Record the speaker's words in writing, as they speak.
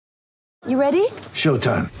You ready?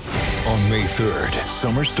 Showtime. On May 3rd,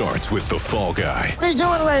 summer starts with The Fall Guy. Let's do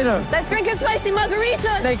it later. Let's drink a spicy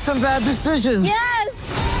margarita. Make some bad decisions. Yes!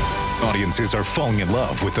 Audiences are falling in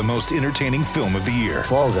love with the most entertaining film of the year.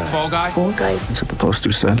 Fall Guy. Fall Guy? Fall guy. That's what the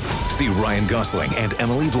poster said. See Ryan Gosling and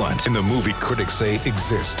Emily Blunt in the movie critics say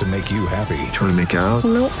exists to make you happy. Trying to make it out?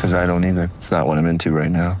 Nope. Because I don't either. It's not what I'm into right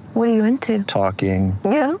now. What are you into? Talking.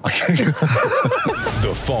 Yeah.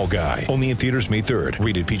 The Fall Guy. Only in theaters May 3rd.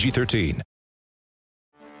 Rated PG-13.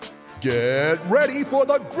 Get ready for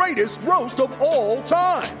the greatest roast of all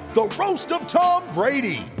time. The Roast of Tom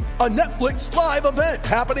Brady. A Netflix live event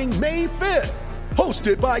happening May 5th.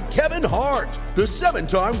 Hosted by Kevin Hart. The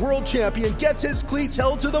 7-time world champion gets his cleats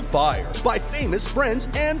held to the fire by famous friends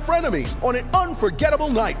and frenemies on an unforgettable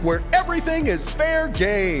night where everything is fair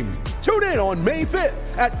game. Tune in on May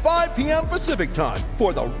 5th at 5 p.m. Pacific time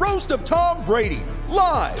for the Roast of Tom Brady.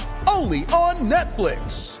 Live only on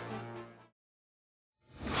Netflix.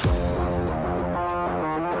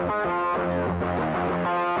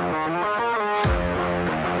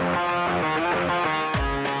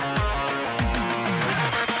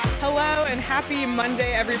 Happy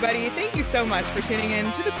Monday, everybody. Thank you so much for tuning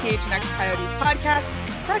in to the PHNX Coyotes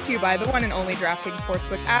podcast, brought to you by the one and only DraftKings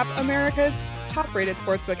Sportsbook app, America's top-rated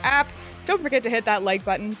sportsbook app. Don't forget to hit that like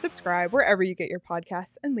button, subscribe wherever you get your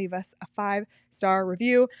podcasts, and leave us a 5-star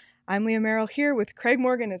review. I'm Leah Merrill here with Craig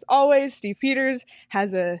Morgan as always. Steve Peters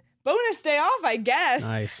has a bonus day off, I guess.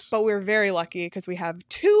 Nice. But we're very lucky because we have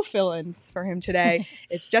two fill-ins for him today.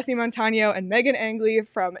 It's Jesse Montano and Megan Angley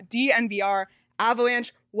from DNVR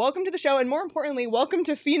Avalanche. Welcome to the show, and more importantly, welcome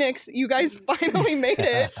to Phoenix. You guys finally made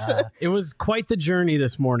it. It was quite the journey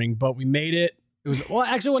this morning, but we made it. Actually,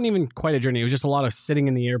 it wasn't even quite a journey. It was just a lot of sitting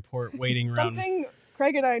in the airport waiting around. Something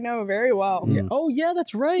Craig and I know very well. Yeah. Oh yeah,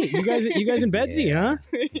 that's right. You guys in Bedsy, huh?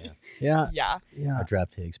 Yeah. Our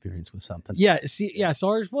draft day experience was something. So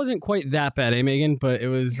ours wasn't quite that bad, Megan? But it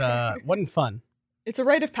was wasn't fun. It's a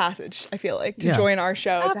rite of passage, I feel like, to join our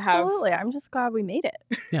show. Absolutely. I'm just glad we made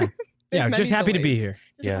it. Yeah. Yeah, just happy to be here.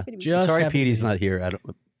 Sorry Petey's not here. I don't.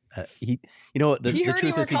 The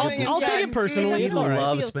truth is I'll take it personally. He It's all right.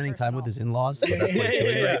 loves spending time with his in-laws, so that's what he's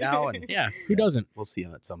doing right now. And yeah, who doesn't? We'll see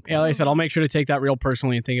him at some point. Yeah, like I said, I'll make sure to take that real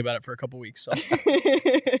personally and think about it for a couple weeks. So.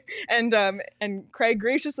 and Craig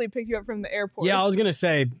graciously picked you up from the airport. Yeah, I was gonna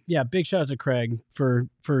say, big shout out to Craig for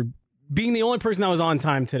being the only person that was on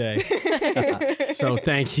time today. So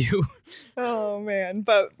thank you. Oh man,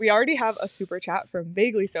 but we already have a super chat from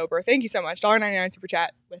Vaguely Sober. Thank you so much. $1.99 super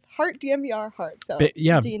chat with Heart DNVR Heart. So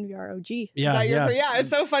DNVR OG. Yeah, it's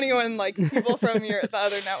so funny when like people from the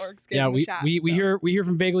other networks get in the chat. We hear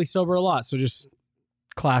from Vaguely Sober a lot. So just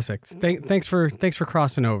classics. Thanks for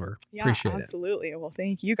crossing over. Yeah, appreciate absolutely. It. Well,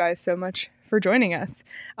 thank you guys so much for joining us.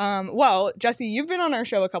 Well, Jesse, you've been on our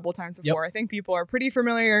show a couple times before. Yep. I think people are pretty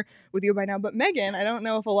familiar with you by now. But Megan, I don't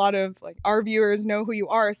know if a lot of like our viewers know who you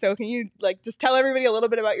are. So can you like just tell everybody a little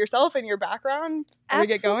bit about yourself and your background before we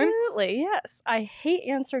get going? Absolutely, yes. I hate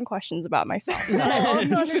answering questions about myself. But I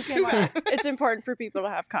also understand why it's important for people to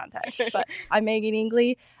have context. But I'm Megan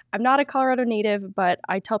Angley. I'm not a Colorado native, but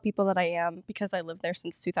I tell people that I am because I lived there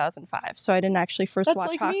since 2005. So I didn't actually first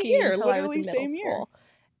watch hockey until I was in middle school.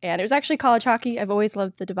 And it was actually college hockey. I've always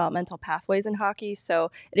loved the developmental pathways in hockey, so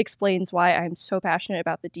it explains why I'm so passionate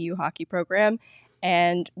about the DU hockey program,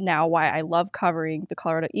 and now why I love covering the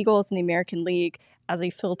Colorado Eagles and the American League as a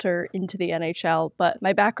filter into the NHL. But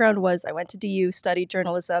my background was I went to DU, studied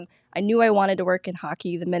journalism. I knew I wanted to work in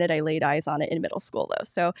hockey the minute I laid eyes on it in middle school, though.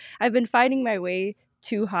 So I've been finding my way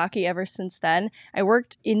to hockey ever since then. I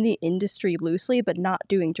worked in the industry loosely, but not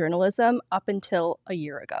doing journalism up until a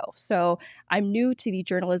year ago. So I'm new to the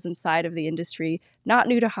journalism side of the industry, not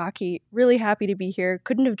new to hockey. Really happy to be here.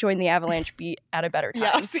 Couldn't have joined the Avalanche beat at a better time.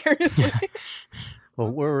 Yeah, seriously. Well,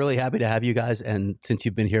 we're really happy to have you guys. And since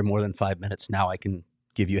you've been here more than 5 minutes, now I can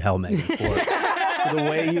give you hell, Megan, for the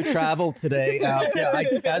way you traveled today.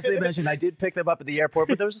 As they mentioned, I did pick them up at the airport,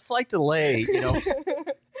 but there was a slight delay,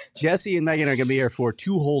 Jesse and Megan are going to be here for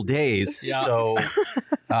 2 whole days. Yeah. So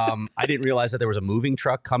I didn't realize that there was a moving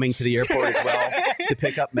truck coming to the airport as well to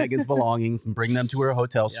pick up Megan's belongings and bring them to her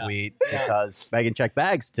hotel suite because Megan checked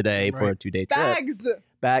bags today for a 2-day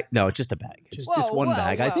trip. No, just a bag. It's just one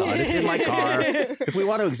bag. I saw it. It's in my car. If we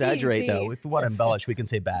want to exaggerate, though, if we want to embellish, we can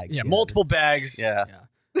say bags. Yeah, multiple bags. Yeah.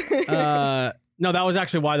 No, that was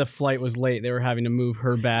actually why the flight was late. They were having to move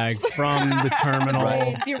her bag from the terminal.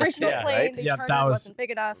 Right. The original plane, they turned it wasn't big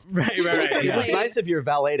enough. So right. It was nice of your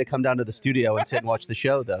valet to come down to the studio and sit and watch the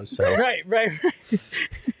show, though. So Right.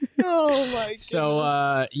 Oh, my goodness. So,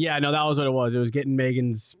 that was what it was. It was getting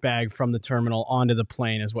Megan's bag from the terminal onto the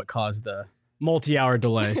plane is what caused the multi-hour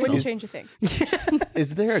delay. So. Wouldn't change a thing.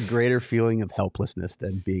 Is there a greater feeling of helplessness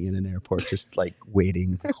than being in an airport, just like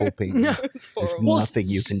waiting, hoping No. It's there's horrible. nothing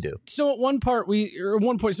you can do? So at one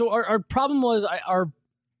point, so our problem was our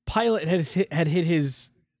pilot had hit his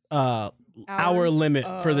hour Hours? limit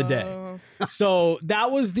for the day. Oh. So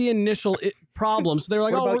that was the initial problem. So they were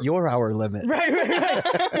like, What "Oh, about your hour limit? right."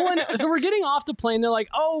 Well, so we're getting off the plane. They're like,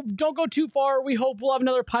 "Oh, don't go too far. We hope we'll have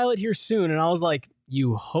another pilot here soon." And I was like,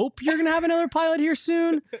 "You hope you're gonna have another pilot here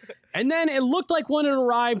soon?" And then it looked like one had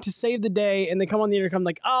arrived to save the day, and they come on the intercom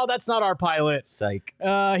like, "Oh, that's not our pilot. Psych.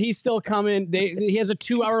 He's still coming. He has a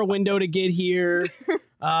 2-hour window to get here.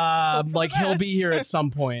 Like he'll be here at some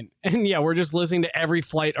point." And yeah, we're just listening to every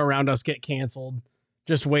flight around us get canceled.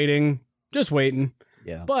 Just waiting.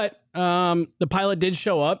 Yeah. But the pilot did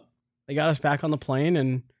show up. They got us back on the plane,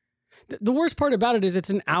 and the worst part about it is it's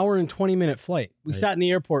an hour and 20-minute flight. We Right. sat in the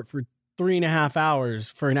airport for 3.5 hours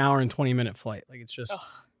for an hour and 20-minute flight. Like it's just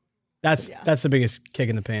that's the biggest kick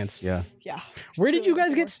in the pants. Yeah. Yeah. Where did you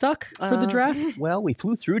guys get stuck for the draft? Well, we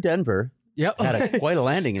flew through Denver. Yep. Had quite a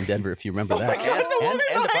landing in Denver, if you remember that. The woman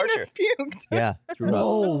and behind departure. us puked. Yeah. Threw up.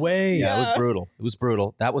 No way. Yeah, it was brutal. It was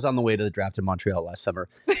brutal. That was on the way to the draft in Montreal last summer.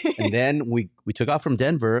 And then we took off from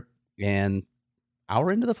Denver, and hour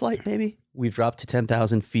into the flight, maybe, we've dropped to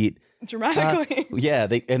 10,000 feet. Dramatically. Yeah,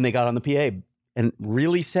 they got on the PA and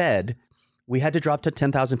really said we had to drop to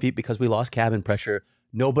 10,000 feet because we lost cabin pressure.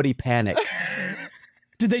 Nobody panic.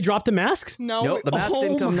 Did they drop the masks? No. No, the mask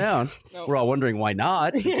didn't come down. No. We're all wondering why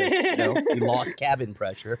not, because we lost cabin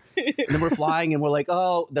pressure. And then we're flying, and we're like,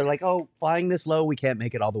 they're like, flying this low, we can't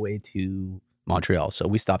make it all the way to Montreal. So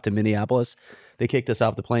we stopped in Minneapolis. They kicked us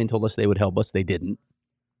off the plane, told us they would help us. They didn't.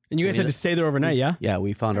 And you guys had to stay there overnight, yeah? Yeah,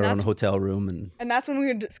 we found our own hotel room And that's when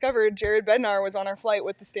we discovered Jared Bednar was on our flight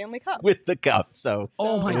with the Stanley Cup. with the cup. So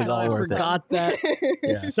Oh my it was God, all I worth it. forgot that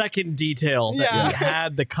Yeah. second detail that Yeah. he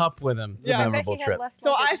had the cup with him. It's a memorable trip.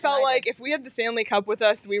 So I felt like if we had the Stanley Cup with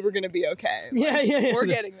us, we were going to be okay. Like, Yeah. We're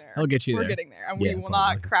getting there. I'll get you We're there. getting there. And Yeah, we will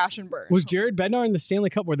not crash and burn. Was Jared Bednar and the Stanley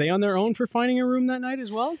Cup, were they on their own for finding a room that night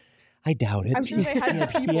as well? I doubt it. I'm sure they had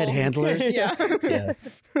people. He had handlers. Yeah. Yeah.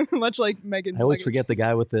 Much like Megan's. I always luggage. forget the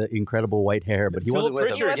guy with the incredible white hair, but he Philip wasn't with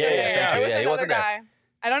Pritchard. them. He wasn't there. Thank It you. was Yeah, he another wasn't there. guy.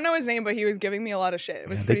 I don't know his name, but he was giving me a lot of shit. It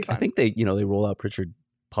was pretty fun. I think they roll out Pritchard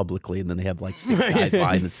publicly, and then they have like 6 guys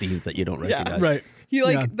behind the scenes that you don't Yeah. recognize. Right. He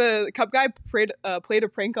Yeah. the cup guy played a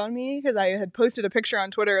prank on me because I had posted a picture on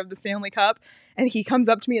Twitter of the Stanley Cup, and he comes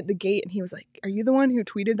up to me at the gate and he was like, "Are you the one who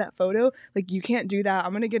tweeted that photo? Like, you can't do that.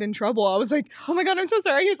 I'm gonna get in trouble." I was like, "Oh my God, I'm so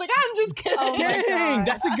sorry." He was like, "I'm just kidding." Oh my Dang, God.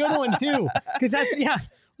 that's a good one too. Because that's,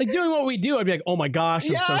 like doing what we do, I'd be like, oh my gosh,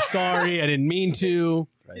 I'm so Yeah. sorry. I didn't mean to.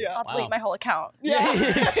 Yeah. I'll delete my whole account. Yeah.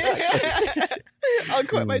 I'll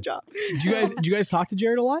quit my job. Did you guys talk to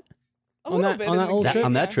Jared a lot? A On little that- bit on in that the old beginning, trip?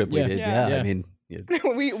 On that trip we Yeah. did. Yeah. Yeah. Yeah. I mean,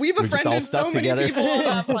 we just all befriended stuck so many together. people on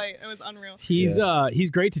that flight. It was unreal. He's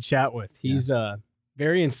great to chat with. He's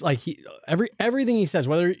very everything he says,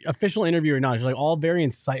 whether official interview or not, is like all very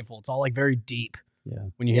insightful. It's all like very deep. Yeah.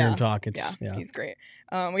 When you hear Yeah. him talk, it's He's great.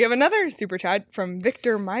 We have another super chat from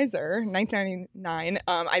Victor Miser, 1999.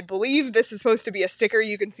 I believe this is supposed to be a sticker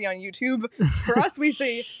you can see on YouTube. For us, we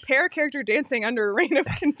say pair character dancing under a rain of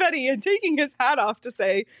confetti and taking his hat off to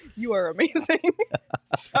say, "You are amazing."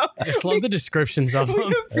 So I just love the descriptions of we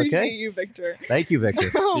them. appreciate Okay. you, Victor. Thank you,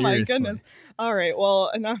 Victor. Oh my Seriously. goodness. All right. Well,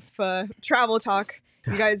 enough travel talk.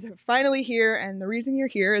 You guys are finally here, and the reason you're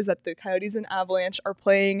here is that the Coyotes and Avalanche are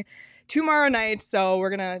playing tomorrow night. So we're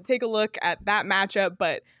gonna take a look at that matchup.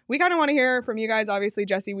 But we kind of want to hear from you guys. Obviously,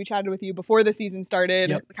 Jesse, we chatted with you before the season started,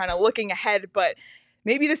 Yep. kind of looking ahead. But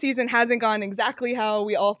maybe the season hasn't gone exactly how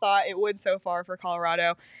we all thought it would so far for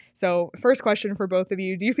Colorado. So first question for both of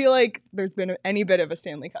you: do you feel like there's been any bit of a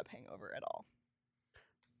Stanley Cup hangover at all?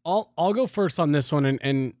 I'll go first on this one,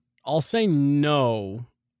 and I'll say no.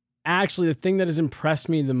 Actually, the thing that has impressed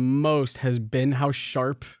me the most has been how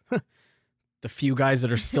sharp the few guys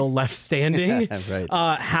that are still left standing Right.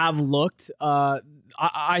 have looked.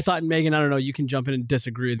 I thought, Megan, I don't know, you can jump in and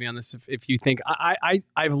disagree with me on this if you think.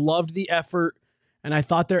 I've loved the effort, and I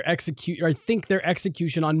thought their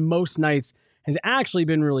execution on most nights has actually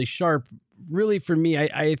been really sharp. Really, for me,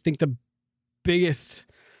 I think the biggest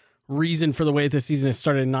reason for the way this season has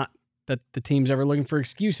started, not that the team's ever looking for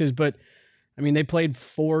excuses, but I mean, they played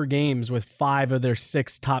 4 games with 5 of their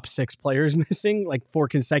top 6 players missing, like 4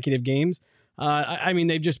 consecutive games. I mean,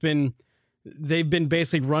 they've been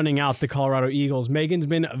basically running out the Colorado Eagles. Megan's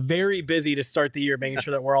been very busy to start the year, making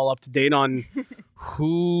sure that we're all up to date on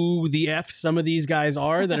who the F some of these guys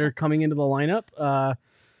are that are coming into the lineup.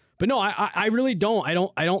 But no, I really don't.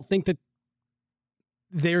 I don't think that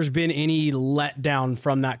there's been any letdown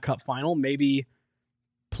from that cup final. Maybe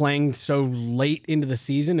playing so late into the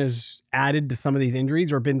season has added to some of these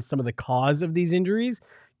injuries or been some of the cause of these injuries.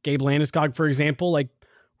 Gabe Landeskog, for example, like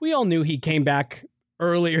we all knew he came back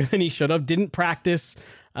earlier than he should have, didn't practice.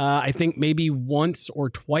 I think maybe once or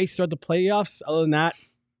twice throughout the playoffs. Other than that,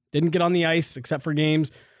 didn't get on the ice except for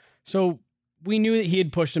games. So we knew that he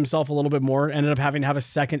had pushed himself a little bit more, ended up having to have a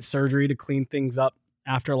second surgery to clean things up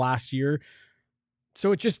after last year.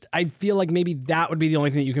 So it just, I feel like maybe that would be the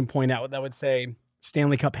only thing that you can point out that would say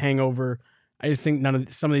Stanley Cup hangover. I just think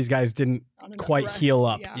some of these guys didn't quite heal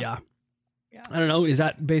up. Yeah. I don't know. Is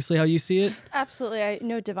that basically how you see it? Absolutely. I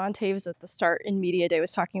know Devon Taves at the start in Media Day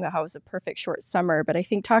was talking about how it was a perfect short summer, but I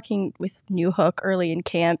think talking with Newhook early in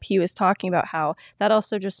camp, he was talking about how that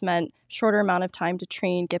also just meant shorter amount of time to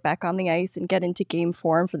train, get back on the ice, and get into game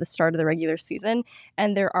form for the start of the regular season.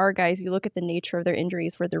 And there are guys, you look at the nature of their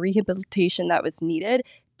injuries where the rehabilitation that was needed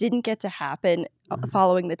didn't get to happen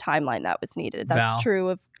following the timeline that was needed. That's true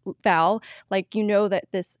of Val. Like, you know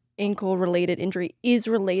that this ankle-related injury is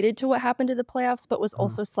related to what happened to the playoffs, but was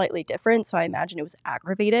also slightly different. So I imagine it was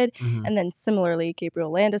aggravated. And then similarly,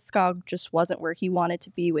 Gabriel Landeskog just wasn't where he wanted to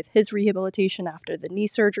be with his rehabilitation after the knee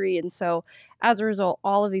surgery. And so as a result,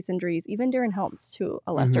 all of these injuries, even Darren Helms to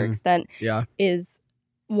a lesser extent, is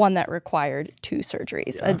one that required 2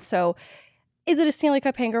 surgeries. And so is it a Stanley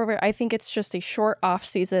Cup hangover? I think it's just a short off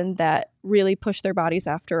season that really pushed their bodies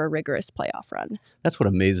after a rigorous playoff run. That's what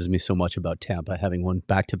amazes me so much about Tampa, having one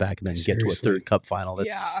back-to-back and then get to a third cup final.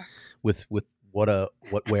 That's with what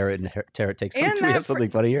wear it and tear it takes. Do we have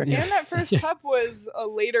something funny here? And that first cup was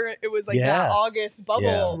later. It was like that August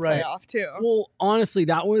bubble playoff too. Well, honestly,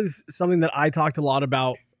 that was something that I talked a lot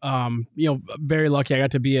about. Very lucky I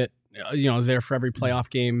got to be at. I was there for every playoff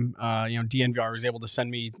game. DNVR was able to send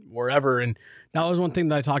me wherever. And that was one thing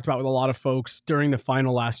that I talked about with a lot of folks during the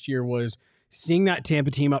final last year was seeing that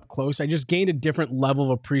Tampa team up close. I just gained a different level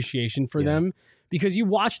of appreciation for them because you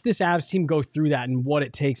watch this Avs team go through that and what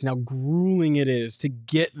it takes and how grueling it is to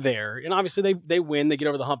get there. And obviously they win, they get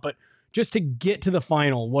over the hump, but just to get to the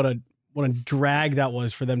final, what a drag that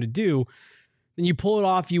was for them to do. Then you pull it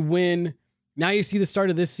off, you win. Now you see the start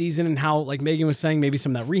of this season and how, like Megan was saying, maybe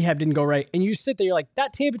some of that rehab didn't go right. And you sit there, you're like,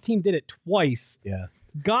 that Tampa team did it twice. Yeah.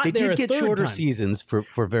 They did get shorter seasons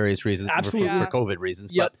for various reasons, absolutely, for COVID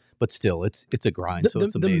reasons, but still, it's a grind. So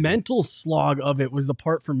it's amazing. The mental slog of it was the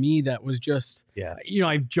part for me that was just,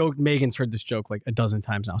 I've joked, Megan's heard this joke like a dozen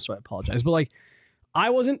times now, so I apologize. But like, I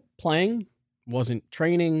wasn't playing, wasn't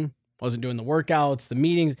training, wasn't doing the workouts, the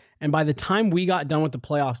meetings. And by the time we got done with the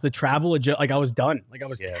playoffs, the travel, I was done. Like I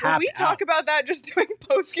was tapped out. We talk about that just doing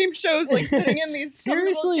post-game shows, like sitting in these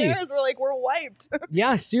comfortable chairs. We're like, we're wiped.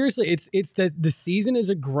 Yeah, seriously. It's that the season is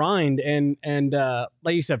a grind. And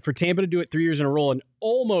like you said, for Tampa to do it 3 years in a row and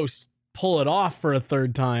almost pull it off for a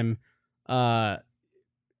third time,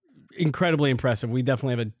 incredibly impressive. We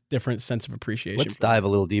definitely have a different sense of appreciation. Let's dive a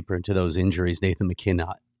little deeper into those injuries. Nathan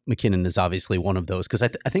McKinnon is obviously one of those because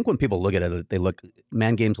I think when people look at it, they look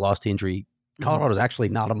man games lost to injury. Colorado's actually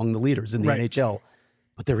not among the leaders in the NHL,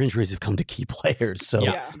 but their injuries have come to key players. So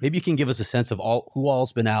maybe you can give us a sense of who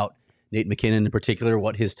all's been out. Nate McKinnon in particular,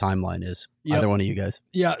 what his timeline is. Either one of you guys.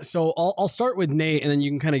 Yeah, so I'll start with Nate, and then you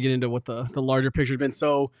can kind of get into what the larger picture's been.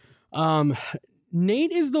 So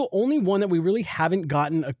Nate is the only one that we really haven't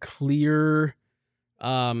gotten a clear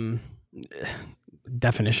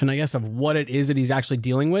definition, I guess, of what it is that he's actually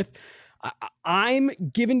dealing with. I'm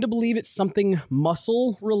given to believe it's something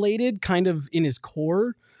muscle related, kind of in his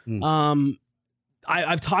core.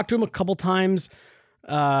 I've talked to him a couple times,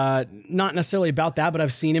 not necessarily about that, but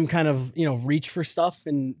I've seen him kind of, reach for stuff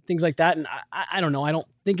and things like that. And I don't know. I don't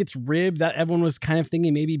think it's rib. That everyone was kind of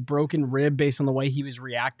thinking maybe broken rib based on the way he was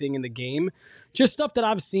reacting in the game. Just stuff that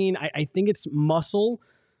I've seen. I think it's muscle.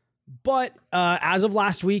 But as of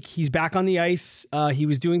last week, he's back on the ice. He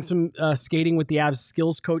was doing some skating with the Avs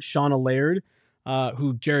skills coach, Shauna Laird,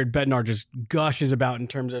 who Jared Bednar just gushes about in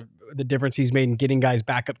terms of the difference he's made in getting guys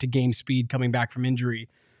back up to game speed coming back from injury.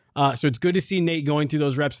 So it's good to see Nate going through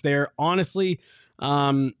those reps there. Honestly,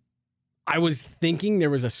 I was thinking there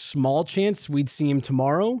was a small chance we'd see him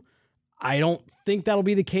tomorrow. I don't think that'll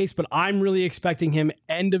be the case, but I'm really expecting him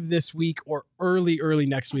end of this week or early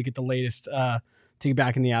next week at the latest to get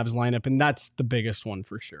back in the Avs lineup, and that's the biggest one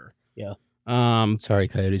for sure. Yeah. Sorry,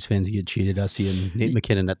 Coyotes fans, you get cheated. I see Nate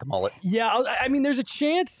McKinnon at the mullet. Yeah, I mean, there's a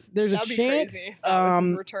chance. That'd be crazy. That was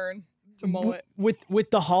his return to mullet.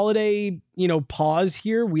 With the holiday, pause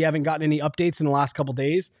here, we haven't gotten any updates in the last couple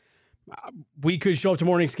days. We could show up to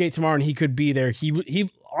morning skate tomorrow, and he could be there.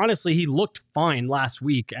 He honestly, he looked fine last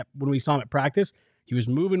week when we saw him at practice. He was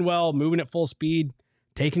moving well, moving at full speed.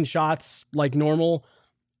 taking shots like normal.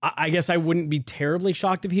 I guess I wouldn't be terribly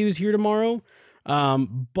shocked if he was here tomorrow.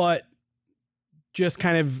 But just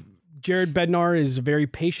kind of Jared Bednar is a very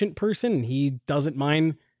patient person. And he doesn't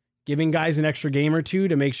mind giving guys an extra game or two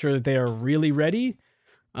to make sure that they are really ready.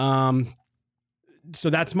 So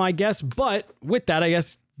that's my guess. But with that, I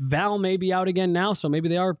guess Val may be out again now. So maybe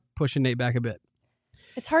they are pushing Nate back a bit.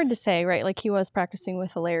 It's hard to say, right? Like he was practicing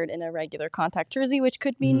with Laird in a regular contact jersey, which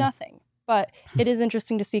could mean nothing. But it is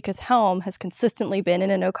interesting to see because Helm has consistently been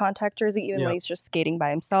in a no contact jersey, even when he's just skating by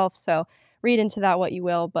himself. So read into that what you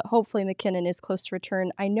will. But hopefully MacKinnon is close to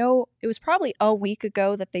return. I know it was probably a week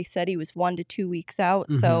ago that they said he was 1 to 2 weeks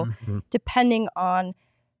out. So depending on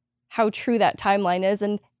how true that timeline is,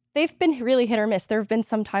 and they've been really hit or miss. There have been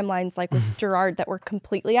some timelines like with Gerard that were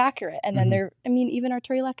completely accurate. And then even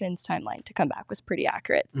Arturi Lekkonen's timeline to come back was pretty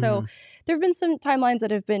accurate. So there have been some timelines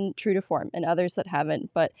that have been true to form and others that haven't.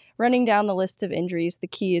 But running down the list of injuries, the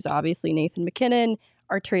key is obviously Nathan MacKinnon,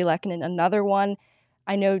 Arturi Lekkonen, another one.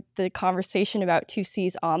 I know the conversation about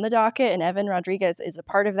 2Cs on the docket, and Evan Rodriguez is a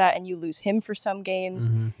part of that, and you lose him for some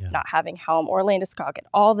games. Not having Helm or Landeskog at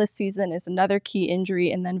all this season is another key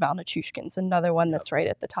injury, and then Val Nichushkin's another one that's right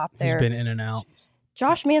at the top there. He's been in and out.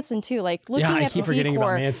 Josh Manson, too. Like, looking at the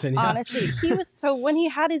D-core, Manson, honestly, he was... So when he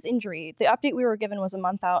had his injury, the update we were given was a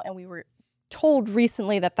month out, and we were told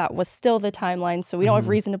recently that that was still the timeline, so we don't have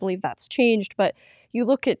reason to believe that's changed, but you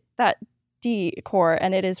look at that D-core,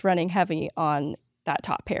 and it is running heavy on that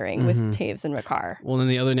top pairing with Taves and Makar. Well, then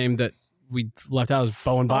the other name that we left out is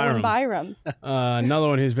Bowen Byram. Another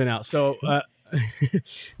one who's been out. So, so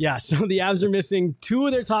the Avs are missing 2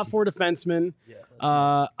 of their top 4 defensemen.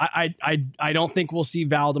 I don't think we'll see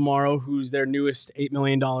Val tomorrow, who's their newest $8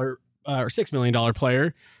 million or $6 million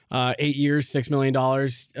player. 8 years, $6 million.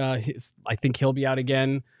 I think he'll be out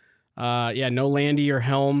again. No Landy or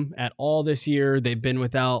Helm at all this year. They've been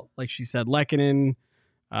without, like she said, Lekkonen,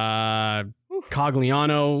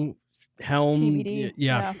 Cogliano, Helm,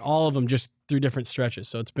 TBD. all of them just through different stretches.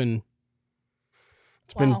 So it's been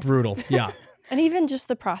brutal. Yeah. And even just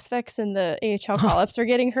the prospects in the AHL call-ups are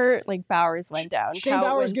getting hurt. Like Bowers went down. Shane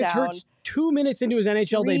Bowers gets hurt 2 minutes into his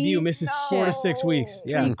NHL debut, misses 4 to 6 weeks.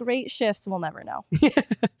 Yeah. 3 great shifts. We'll never know.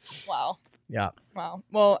 Wow. Yeah. Wow.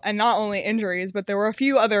 Well, and not only injuries, but there were a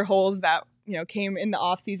few other holes that came in the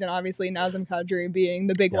offseason, obviously Nazem Kadri being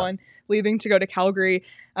the big one, leaving to go to Calgary.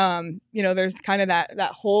 There's kind of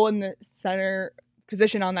that hole in the center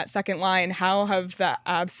position on that second line. How have the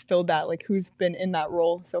Avs filled that? Like, who's been in that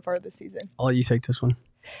role so far this season? I'll let you take this one.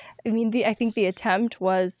 I mean, I think the attempt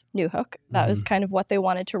was Newhook. That was kind of what they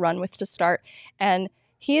wanted to run with to start. And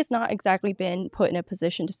he has not exactly been put in a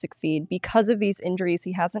position to succeed because of these injuries.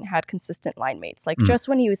 He hasn't had consistent line mates. Like just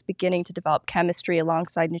when he was beginning to develop chemistry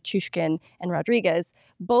alongside Nichushkin and Rodriguez,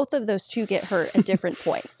 both of those two get hurt at different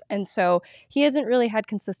points. And so he hasn't really had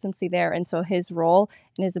consistency there. And so his role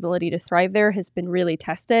and his ability to thrive there has been really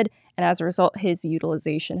tested. And as a result, his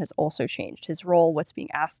utilization has also changed. His role, what's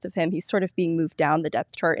being asked of him, he's sort of being moved down the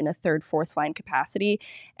depth chart in a 3rd, 4th line capacity.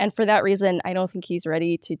 And for that reason, I don't think he's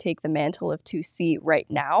ready to take the mantle of 2C right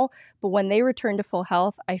now. But when they return to full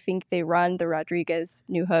health, I think they run the Rodriguez,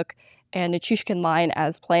 Newhook, and Nichushkin line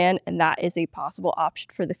as planned, and that is a possible option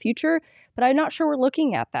for the future. But I'm not sure we're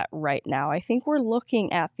looking at that right now. I think we're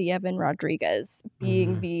looking at the Evan Rodriguez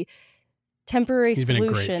being the temporary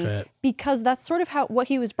solution, because that's sort of what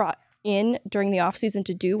he was brought in during the offseason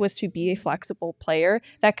to do, was to be a flexible player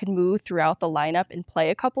that could move throughout the lineup and play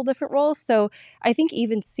a couple different roles. So I think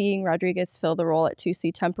even seeing Rodriguez fill the role at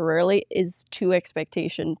 2C temporarily is to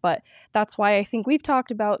expectation. But that's why I think we've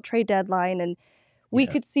talked about trade deadline, and we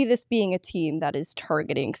could see this being a team that is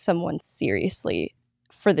targeting someone seriously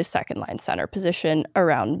for the second line center position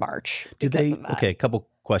around March. A couple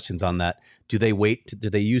questions on that. Do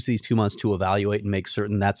they use these 2 months to evaluate and make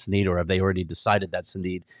certain that's the need, or have they already decided that's the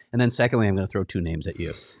need? And then secondly, I'm going to throw 2 names at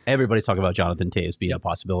you. Everybody's talking about Jonathan Toews being a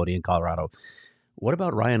possibility in Colorado. What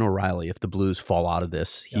about Ryan O'Reilly? If the Blues fall out of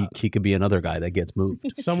this, he could be another guy that gets moved.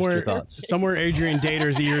 Somewhere Adrian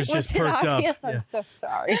Dater's ears just perked up. I'm so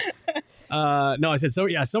sorry. No, I said so.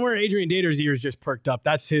 Yeah, somewhere Adrian Dater's ears just perked up.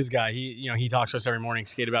 That's his guy. He talks to us every morning,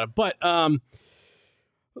 skate about it. But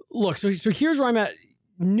look, so here's where I'm at.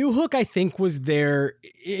 Newhook, I think, was there.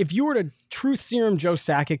 If you were to truth serum Joe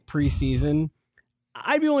Sakic preseason,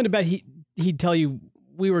 I'd be willing to bet he'd tell you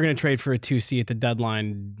we were going to trade for a 2C at the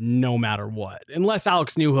deadline no matter what, unless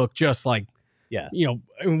Alex Newhook just went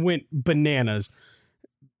bananas.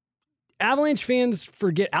 Avalanche fans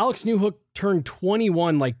forget Alex Newhook turned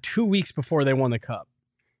 21 like 2 weeks before they won the Cup.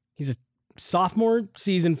 He's a sophomore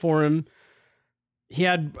season for him. he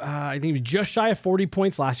had, I think he was just shy of 40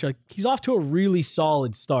 points last year. Like, he's off to a really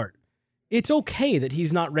solid start. It's okay that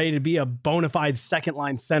he's not ready to be a bona fide second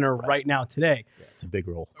line center right now today. Yeah, it's a big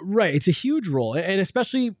role. Right. It's a huge role. And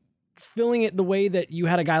especially filling it the way that you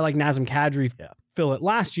had a guy like Nazem Kadri fill it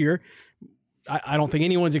last year. I don't think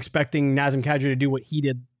anyone's expecting Nazem Kadri to do what he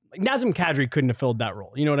did. Like, Nazem Kadri couldn't have filled that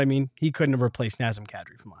role. You know what I mean? He couldn't have replaced Nazem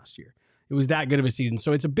Kadri from last year. It was that good of a season.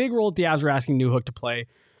 So it's a big role that the Avs were asking Newhook to play.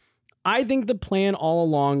 I think the plan all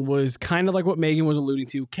along was kind of like what Megan was alluding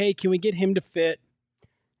to. Okay, can we get him to fit?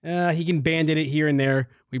 He can band-aid it here and there.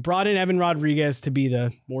 We brought in Evan Rodriguez to be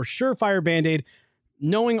the more surefire band-aid,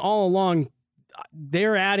 knowing all along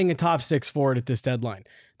they're adding a top six forward at this deadline.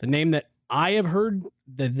 The name that I have heard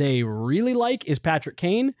that they really like is Patrick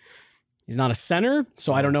Kane. He's not a center,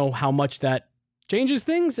 so I don't know how much that changes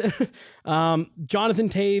things. Jonathan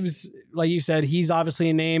Taves, like you said, he's obviously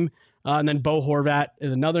a name. And then Bo Horvat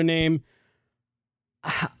is another name.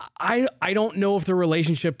 I don't know if the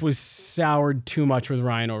relationship was soured too much with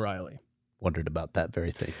Ryan O'Reilly. Wondered about that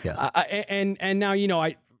very thing. Yeah. And now,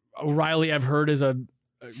 O'Reilly I've heard is a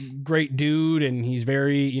great dude, and he's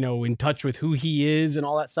very, in touch with who he is and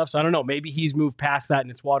all that stuff. So I don't know, maybe he's moved past that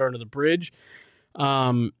and it's water under the bridge.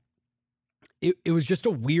 It was just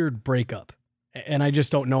a weird breakup. And I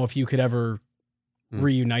just don't know if you could ever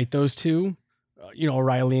reunite those two,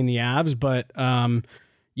 O'Reilly and the Avs. But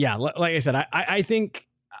like I said, I think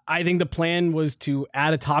the plan was to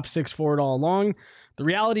add a top six forward all along. The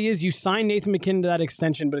reality is you sign Nathan MacKinnon to that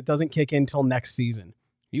extension, but it doesn't kick in until next season.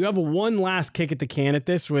 You have one last kick at the can at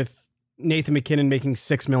this with Nathan MacKinnon making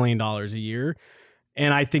 $6 million a year.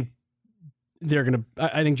 And I think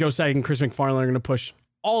I think Joe Sakic and Chris McFarland are going to push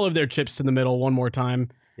all of their chips to the middle one more time.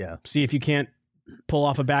 Yeah. See if you can't pull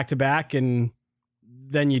off a back-to-back, and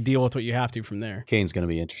then you deal with what you have to from there. Kane's going to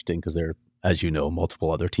be interesting because there are, as you know,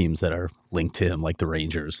 multiple other teams that are linked to him, like the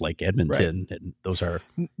Rangers, like Edmonton, and those are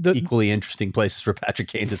equally interesting places for Patrick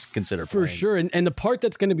Kane to consider for playing. sure. And the part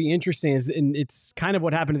that's going to be interesting is, and it's kind of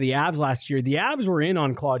what happened to the Avs last year. The Avs were in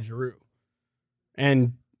on Claude Giroux,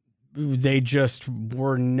 and they just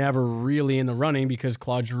were never really in the running because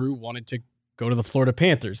Claude Giroux wanted to go to the Florida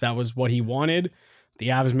Panthers. That was what he wanted. The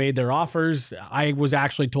Avs made their offers. I was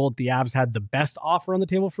actually told the Avs had the best offer on the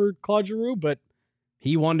table for Claude Giroux, but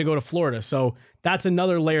he wanted to go to Florida. So that's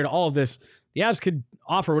another layer to all of this. The Avs could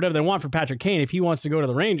offer whatever they want for Patrick Kane. If he wants to go to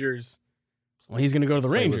the Rangers, well, he's going to go to the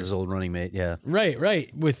Rangers. With his old running mate, yeah.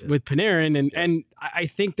 Right. With Panarin. And I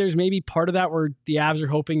think there's maybe part of that where the Avs are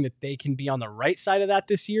hoping that they can be on the right side of that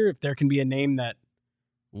this year. If there can be a name that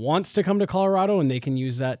wants to come to Colorado and they can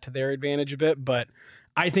use that to their advantage a bit. But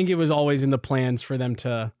I think it was always in the plans for them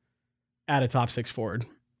to add a top six forward.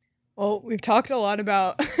 Well, we've talked a lot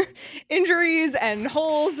about injuries and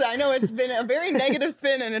holes. I know it's been a very negative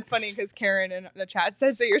spin, and it's funny because Karen in the chat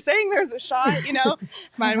says, so you're saying there's a shot,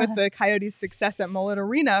 Mine with the Coyotes' success at Mullet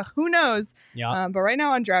Arena. Who knows? Yeah. But right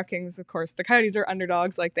now on DraftKings, of course, the Coyotes are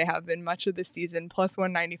underdogs like they have been much of this season, plus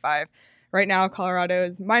 195. Right now, Colorado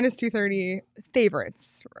is minus 230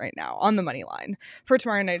 favorites right now on the money line for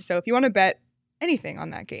tomorrow night. So if you want to bet anything on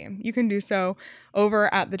that game, you can do so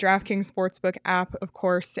over at the DraftKings Sportsbook app, of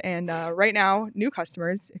course. And right now, new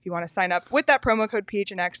customers, if you want to sign up with that promo code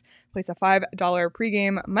PHNX, place a $5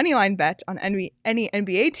 pregame moneyline bet on any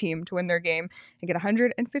NBA team to win their game and get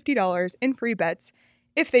 $150 in free bets.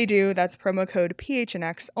 If they do, that's promo code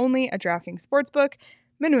PHNX only at DraftKings Sportsbook.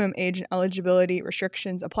 Minimum age and eligibility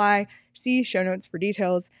restrictions apply. See show notes for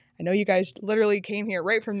details. I know you guys literally came here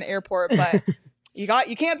right from the airport, but you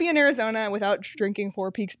can't be in Arizona without drinking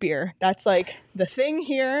Four Peaks beer. That's like the thing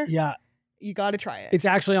here. Yeah. You got to try it. It's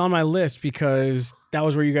actually on my list because that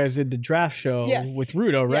was where you guys did the draft show with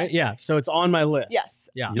Rudo, right? Yes. Yeah. So it's on my list. Yes.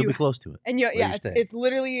 Yeah. You'll be close to it. And it's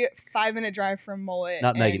literally 5-minute drive from Mullet.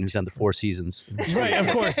 Not Megan, who's done the Four Seasons. Right, of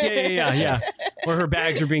course. Yeah. Where her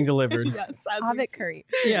bags are being delivered. Yes. Have it curry.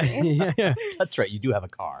 Yeah. That's right. You do have a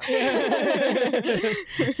car.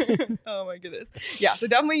 Oh my goodness. Yeah. So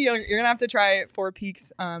definitely you're going to have to try Four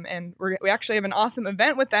Peaks. And we actually have an awesome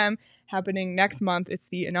event with them happening next month. It's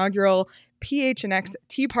the inaugural PHNX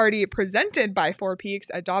Tea Party presented by Four Peaks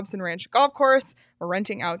at Dobson Ranch Golf Course. We're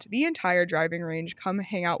renting out the entire driving range. Come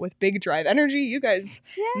hang out with Big Drive Energy. You guys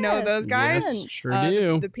know those guys. Yes, sure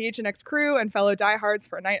do. The PHNX crew and fellow diehards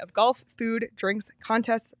for a night of golf, food, drinks,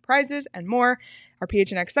 contests, prizes, and more. Our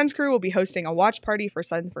PHNX Suns crew will be hosting a watch party for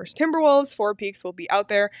Suns vs. Timberwolves. Four Peaks will be out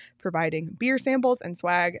there providing beer samples and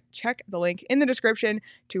swag. Check the link in the description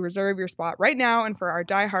to reserve your spot right now. And for our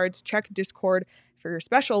diehards, check Discord for your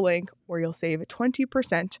special link where you'll save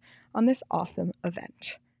 20% on this awesome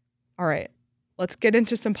event. All right, let's get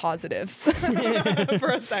into some positives for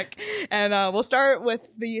a sec. And we'll start with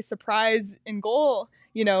the surprise in goal.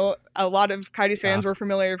 You know, a lot of Coyotes fans were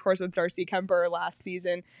familiar, of course, with Darcy Kuemper last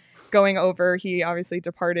season going over. He obviously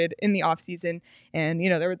departed in the offseason. And, you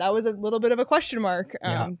know, that was a little bit of a question mark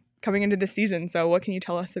coming into this season. So what can you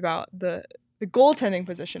tell us about the goaltending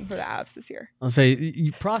position for the Avs this year? I'll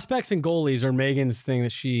say prospects and goalies are Megan's thing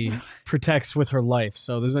that she protects with her life.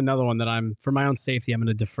 So there's another one that for my own safety, I'm going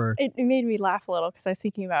to defer. It made me laugh a little because I was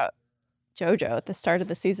thinking about JoJo at the start of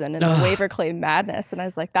the season and the waiver claim madness. And I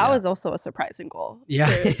was like, that was also a surprising goal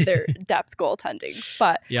for their depth goaltending.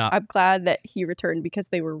 But I'm glad that he returned because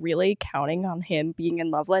they were really counting on him being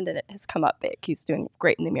in Loveland, and it has come up big. He's doing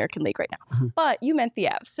great in the American League right now. But you meant the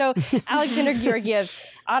Avs. So Alexander Georgiev,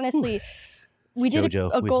 honestly, we did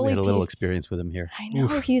JoJo, a goalie we had a little piece. Experience with him here. I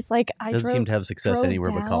know. He's like, I doesn't seem to have success drove anywhere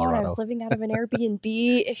but down. Colorado. I was living out of an Airbnb.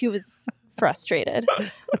 He was frustrated.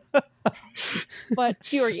 But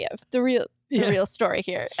Georgiev, the real story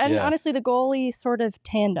here. And honestly, the goalie sort of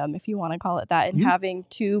tandem, if you want to call it that, and having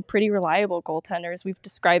two pretty reliable goaltenders, we've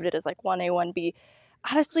described it as like 1A, 1B.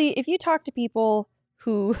 Honestly, if you talk to people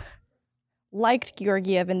who liked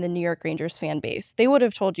Georgiev in the New York Rangers fan base, they would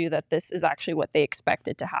have told you that this is actually what they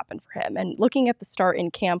expected to happen for him. And looking at the start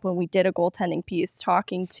in camp when we did a goaltending piece,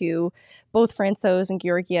 talking to both Francouz and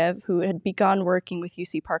Georgiev, who had begun working with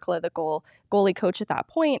UC Parkla, the goalie coach at that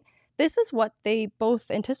point, this is what they both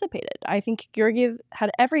anticipated. I think Georgiev had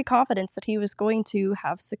every confidence that he was going to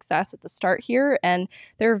have success at the start here, and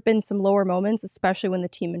there have been some lower moments, especially when the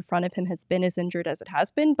team in front of him has been as injured as it has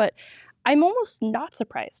been, but I'm almost not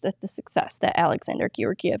surprised at the success that Alexander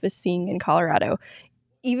Georgiev is seeing in Colorado.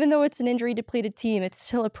 Even though it's an injury-depleted team, it's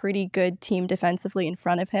still a pretty good team defensively in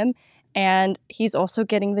front of him, and he's also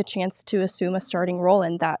getting the chance to assume a starting role,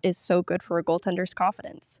 and that is so good for a goaltender's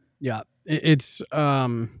confidence. Yeah, it's...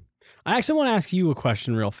 I actually want to ask you a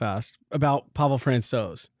question real fast about Pavel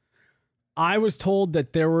Francouz. I was told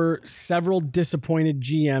that there were several disappointed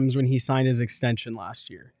GMs when he signed his extension last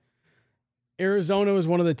year. Arizona was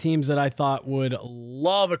one of the teams that I thought would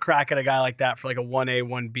love a crack at a guy like that for like a 1A,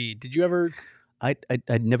 1B. Did you ever...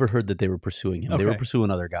 I'd never heard that they were pursuing him. Okay. They were pursuing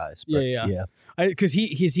other guys. But yeah. Because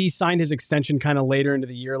he signed his extension kind of later into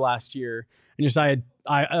the year last year. And just like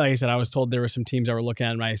I said, I was told there were some teams that were looking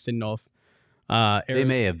at him. I just didn't know if they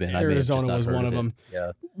may have been. Arizona was one of them.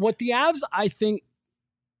 Yeah. What the Avs, I think,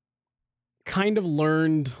 kind of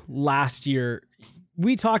learned last year,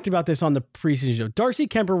 we talked about this on the preseason show. Darcy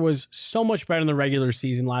Kuemper was so much better in the regular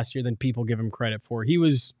season last year than people give him credit for. He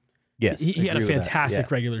was, he had a fantastic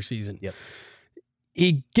regular season. Yep.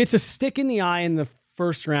 He gets a stick in the eye in the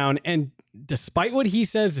first round, and despite what he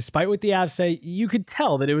says, despite what the Avs say, you could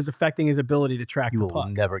tell that it was affecting his ability to track the puck. You will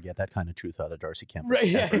never get that kind of truth out of Darcy Kuemper.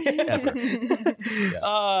 Right. Ever.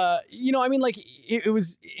 You know, I mean, like, it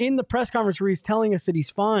was in the press conference where he's telling us that he's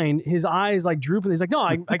fine. His eyes like drooping. He's like, no,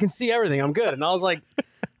 I can see everything. I'm good. And I was like,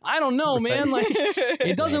 I don't know, man. Like,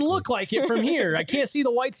 it doesn't look like it from here. I can't see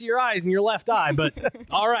the whites of your eyes and your left eye, but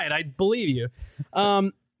all right, I believe you.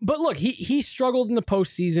 But look, he struggled in the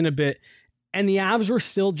postseason a bit, and the Avs were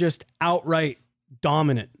still just outright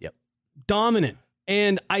dominant. Yep. Dominant.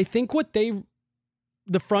 And I think what the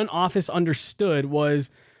front office understood was,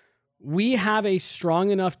 we have a strong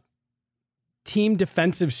enough team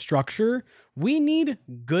defensive structure. We need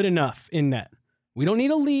good enough in net. We don't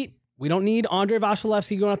need elite. We don't need Andrei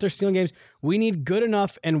Vasilevsky going out there stealing games. We need good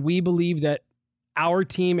enough, and we believe that our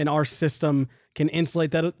team and our system can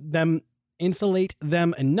insulate them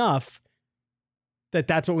enough that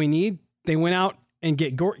that's what we need. They went out and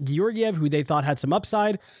get Georgiev, who they thought had some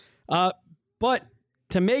upside. But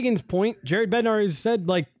to Megan's point, Jared Bednar has said,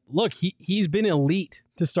 like, look, he's been elite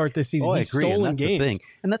to start this season. Oh, He's I agree. stolen And that's games. the thing.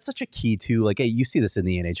 And that's such a key, too. Like, hey, you see this in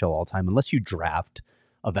the NHL all the time. Unless you draft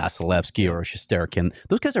a Vasilevsky or a Shesterkin,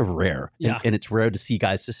 those guys are rare. Yeah. And it's rare to see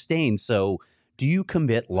guys sustain. So do you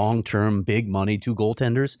commit long-term big money to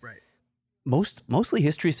goaltenders? Right. Mostly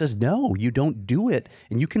history says no, you don't do it.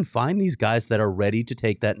 And you can find these guys that are ready to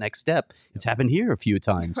take that next step. It's happened here a few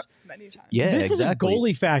times. Many times. Yeah, This exactly. is a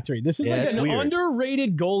goalie factory. This is Yeah, like it's an weird.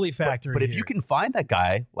 underrated goalie factory. But if you can find that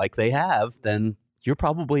guy like they have, then you're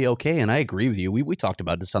probably okay. And I agree with you. We talked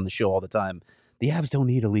about this on the show all the time. The Avs don't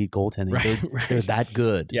need elite goaltending. Right. They're that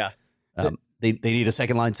good. Yeah. They need a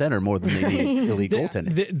second line center more than they need elite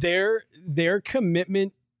goaltending. Their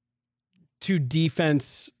commitment to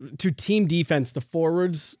defense, to team defense, the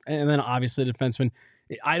forwards, and then obviously the defensemen.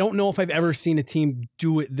 I don't know if I've ever seen a team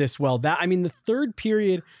do it this well. The third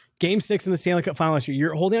period, Game 6 in the Stanley Cup Final last year,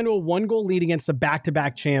 you're holding on to a 1-goal lead against the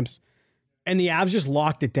back-to-back champs, and the Avs just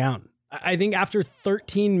locked it down. I think after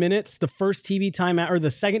 13 minutes, the first TV timeout, or the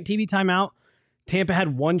second TV timeout, Tampa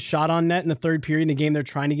had one shot on net in the third period in a game they're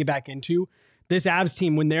trying to get back into. This Avs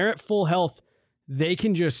team, when they're at full health, they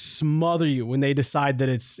can just smother you when they decide that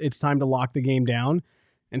it's time to lock the game down.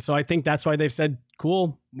 And so I think that's why they've said,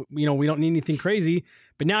 cool, we don't need anything crazy.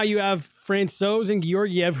 But now you have Francouz and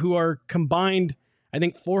Georgiev, who are combined, I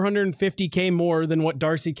think, $450K more than what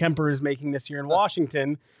Darcy Kemper is making this year in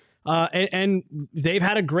Washington. And they've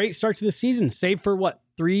had a great start to the season, save for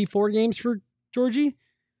 3-4 games for Georgie?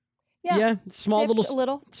 Yeah. Small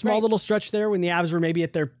little stretch there when the Avs were maybe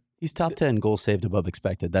at their... He's top 10 goals saved above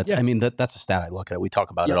expected. That's that's a stat I look at. We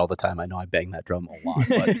talk about it all the time. I know I bang that drum a lot,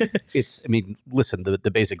 but listen,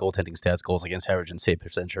 the basic goaltending stats, goals against average and save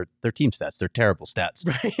percentage, they're team stats. They're terrible stats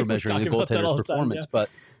for measuring the goaltender's performance.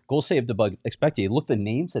 But goals saved above expected. You look the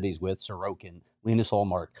names that he's with: Sorokin, Linus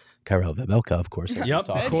Ullmark, Karel Vejmelka, of course.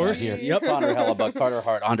 Of course. Yep. Connor Hellebuck, Carter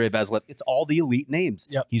Hart, Andre Vasiliev. It's all the elite names.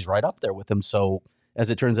 Yep. He's right up there with them. So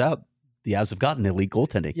as it turns out, the Avs have gotten elite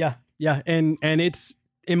goaltending. Yeah. And it's,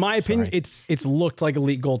 in my opinion, it's looked like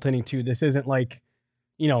elite goaltending too. This isn't like,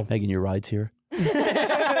 Megan, your ride's here. I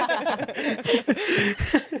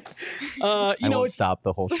won't stop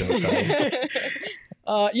the whole show. Sorry.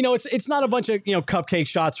 It's not a bunch of cupcake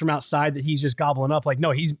shots from outside that he's just gobbling up. Like,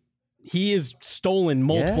 no, he has stolen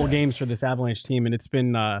multiple games for this Avalanche team, and it's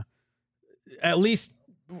been at least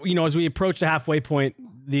as we approach the halfway point,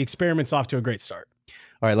 the experiment's off to a great start.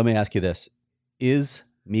 All right, let me ask you this: is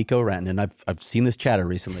Mikko Rantanen, I've seen this chatter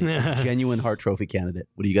recently, a genuine Hart Trophy candidate?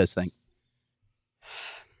 What do you guys think?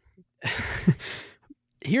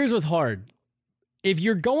 Here's what's hard. If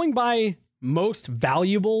you're going by most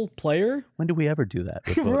valuable player, when do we ever do that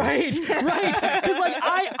with voters? right because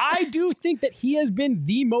I do think that he has been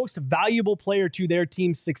the most valuable player to their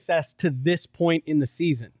team's success to this point in the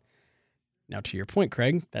season. Now, to your point,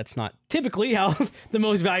 Craig, that's not typically how the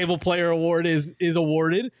most valuable player award is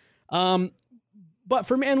awarded. But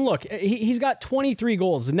for me, and look, he's got 23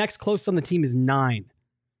 goals. The next closest on the team is 9.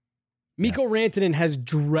 Mikko Rantanen has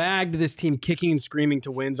dragged this team kicking and screaming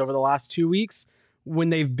to wins over the last 2 weeks when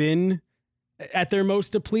they've been at their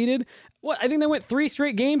most depleted. I think they went 3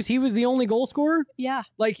 straight games. He was the only goal scorer. Yeah.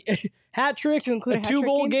 Like hat trick, to include a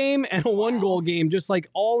 2-goal game and a 1-goal game, just like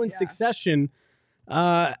all in succession.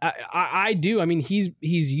 I do. I mean, he's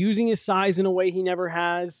using his size in a way he never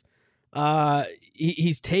has.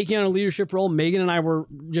 He's taking on a leadership role. Megan and I were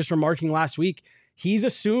just remarking last week. He's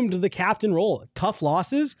assumed the captain role. Tough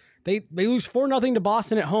losses. They lose 4-0 to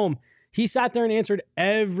Boston at home. He sat there and answered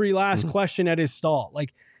every last question at his stall.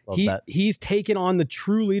 Like he's taken on the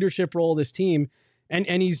true leadership role of this team, and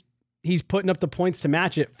he's putting up the points to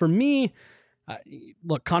match it. For me,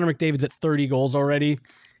 look, Connor McDavid's at 30 goals already.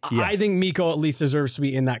 Yeah. I think Mikko at least deserves to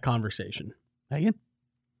be in that conversation. Megan,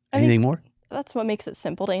 anything more? That's what makes it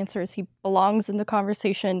simple to answer, is he belongs in the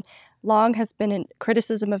conversation. Long has been in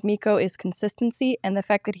criticism of Mikko is consistency, and the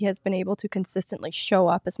fact that he has been able to consistently show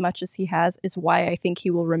up as much as he has is why I think he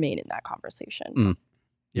will remain in that conversation.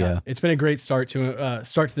 Yeah. It's been a great start to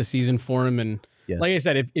the season for him. And like I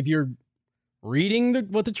said, if you're reading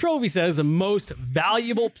what the trophy says, the most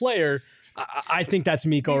valuable player, I think that's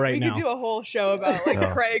Mikko right now. We could do a whole show about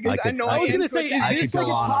Craig's annoyance. I was going to say, is this like a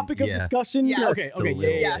topic of discussion? Yes.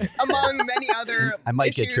 Okay. Yes. Among many other I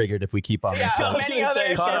might get triggered if we keep on this. Many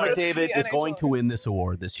other Connor McDavid is going to win this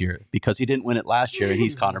award this year because he didn't win it last year, and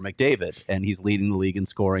he's Connor McDavid, and he's leading the league in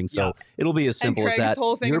scoring. So it'll be as simple as that.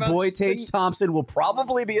 Your boy Tage Thompson will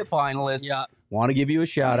probably be a finalist. Yeah. Want to give you a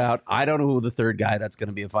shout out. I don't know who the third guy that's going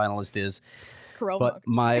to be a finalist is. But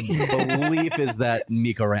my belief is that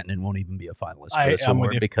Mikko Rantanen won't even be a finalist for this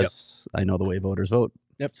award because I know the way voters vote.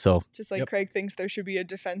 Yep. So just like Craig thinks there should be a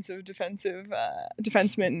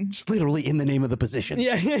defenseman. It's literally in the name of the position.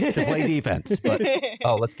 To play defense. But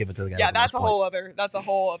let's give it to the guy. Yeah, that's a whole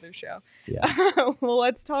other show. Yeah. Well,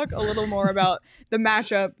 let's talk a little more about the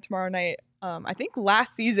matchup tomorrow night. I think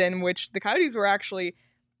last season, which the Coyotes were actually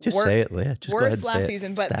say it, Leah. Just go ahead and last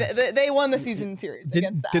season, but they won the season series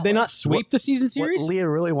against the Did they not sweep the season series? What Leah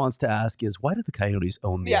really wants to ask is, why did the Coyotes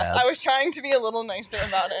own the Avs? Yes, I was trying to be a little nicer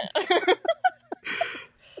about it.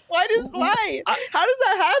 Why? How does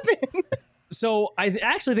that happen? So I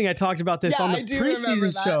actually think I talked about this on the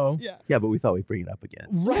preseason show. Yeah, but we thought we'd bring it up again.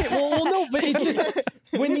 Right. Well, no, but it's just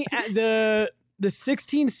when the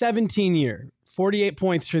 16-17 year, 48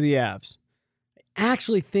 points for the Avs.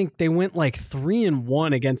 Actually think they went like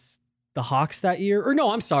 3-1 against the Hawks that year. Or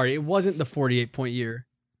no, I'm sorry, it wasn't the 48-point year.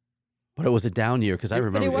 But it was a down year because I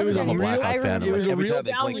remember because I'm a Blackhawk fan. It was a real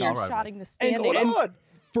down year. Shotting the standings. And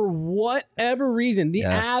for whatever reason, the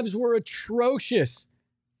Avs were atrocious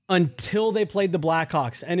until they played the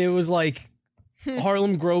Blackhawks, and it was like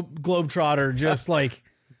Harlem Globetrotter, just like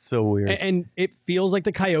So weird. And it feels like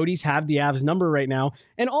the Coyotes have the Avs number right now.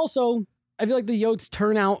 And also, I feel like the Yotes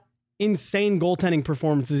turn out insane goaltending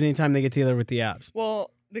performances anytime they get together with the Avs.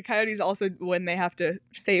 Well, the Coyotes also, when they have to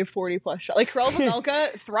save 40-plus shots. Like, Karel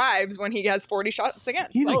Vejmelka thrives when he has 40 shots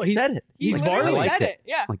against. He said it. He He's literally Varlamov. said it.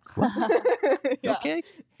 Yeah. Like, what? Yeah. Okay.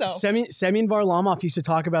 So, Semyon Varlamov used to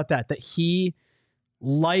talk about that he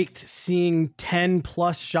liked seeing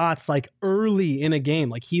 10-plus shots like early in a game.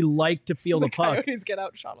 Like he liked to feel the puck. Coyotes get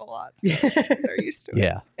outshot a lot. So they're used to it.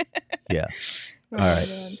 Yeah. Yeah. Oh, All right.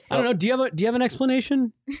 man. I don't know. Do you have an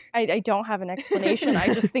explanation? I don't have an explanation. I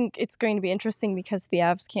just think it's going to be interesting because the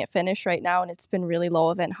Avs can't finish right now, and it's been really low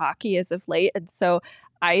event hockey as of late. And so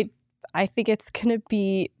I think it's going to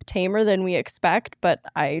be tamer than we expect, but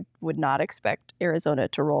I would not expect Arizona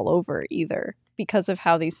to roll over either because of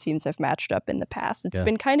how these teams have matched up in the past. It's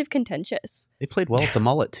been kind of contentious. They played well at the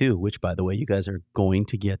Mullet, too, which, by the way, you guys are going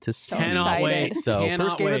to get to see. Cannot wait. So,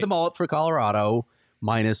 first game at the Mullet for Colorado,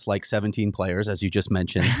 minus like 17 players, as you just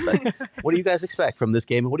mentioned. But what do you guys expect from this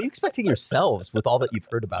game? And what are you expecting yourselves with all that you've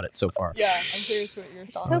heard about it so far? Yeah, I'm curious what your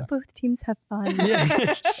thoughts So are. both teams have fun.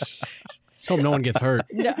 Yeah. Just hope no one gets hurt.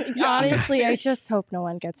 No, honestly, I just hope no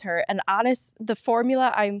one gets hurt. And the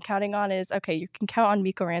formula I'm counting on is, okay, you can count on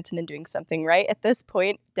Mikko Rantanen doing something, right? At this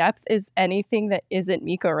point, depth is anything that isn't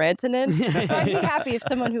Mikko Rantanen. So I'd be happy if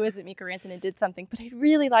someone who isn't Mikko Rantanen did something, but I'd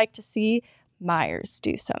really like to see Myers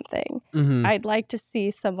do something. Mhm. I'd like to see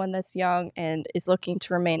someone that's young and is looking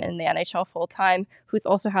to remain in the NHL full time, who's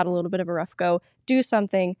also had a little bit of a rough go, do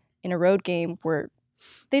something in a road game where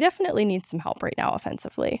they definitely need some help right now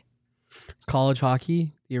offensively. College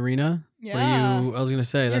hockey, the arena. Yeah. I was gonna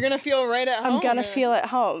say You're going to that's feel right at home. I'm gonna feel at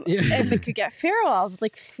home. Yeah. If it could get feral,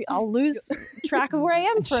 I'll lose track of where I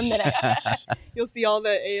am for a minute. You'll see all the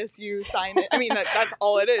ASU signage. I mean, that's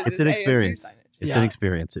all it is. It's is an ASU experience. signage. It's Yeah. an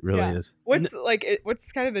experience. It really Yeah. is.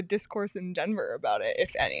 What's kind of the discourse in Denver about it,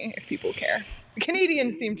 if any, if people care? The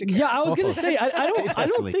Canadians seem to care. Yeah, I was gonna say I don't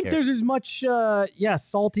definitely think care. there's as much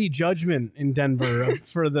salty judgment in Denver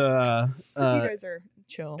for the 'Cause you guys are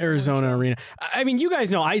chill. Arizona Chill. arena. I mean, you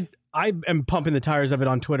guys know I am pumping the tires of it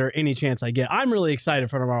on Twitter any chance I get. I'm really excited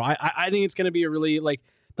for tomorrow. I think it's gonna be a really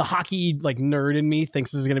the hockey nerd in me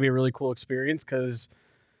thinks this is gonna be a really cool experience because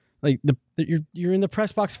you're in the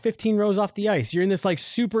press box 15 rows off the ice. You're in this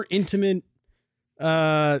super intimate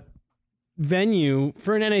venue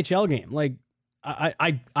for an NHL game.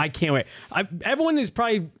 I can't wait. Everyone is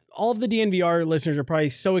probably, all of the DNVR listeners are probably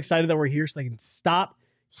so excited that we're here so they can stop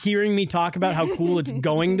hearing me talk about how cool it's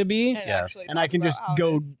going to be. actually And I talk can about just how it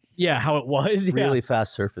go, is. how it was. Yeah. Really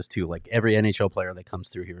fast surface, too. Like every NHL player that comes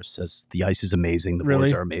through here says the ice is amazing. The Really?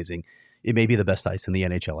 boards are amazing. It may be the best ice in the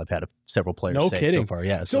NHL. I've had several players No say kidding. so far.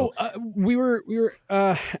 Yeah. So we were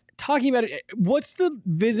talking about it. What's the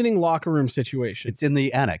visiting locker room situation? it's in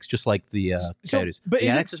the annex, just like the Coyotes. but The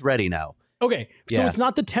is annex it- is ready now. Okay, so Yeah. it's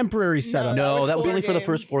not the temporary setup. No, No, it's that was 4 only for the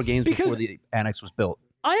first 4 games Because- before the annex was built.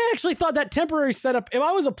 I actually thought that temporary setup, if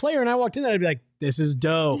I was a player and I walked in there, I'd be like, this is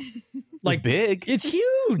dope. Like big. It's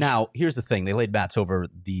huge. Now, here's the thing: they laid mats over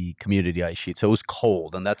the community ice sheet, so it was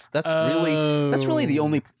cold, and that's really the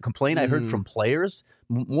only complaint I heard from players.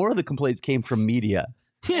 More of the complaints came from media,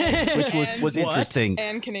 which was What? interesting.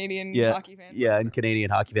 And Canadian Yeah, hockey fans. Yeah, and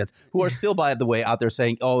Canadian hockey fans who are still, by the way, out there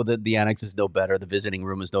saying, "Oh, the annex is no better, the visiting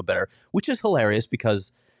room is no better," which is hilarious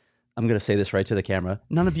because I'm going to say this right to the camera.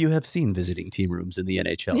 None of you have seen visiting team rooms in the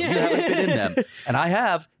NHL. You haven't been in them. And I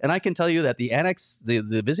have. And I can tell you that the annex, the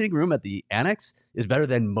visiting room at the annex is better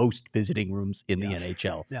than most visiting rooms in the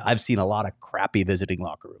NHL. Yeah. I've seen a lot of crappy visiting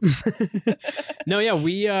locker rooms. No, yeah,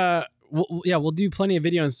 we'll do plenty of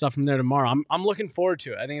video and stuff from there tomorrow. I'm looking forward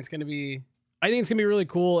to it. I think it's gonna be really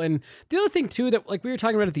cool. And the other thing too that we were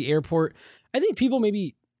talking about at the airport, I think people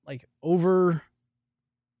maybe overestimate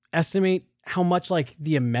how much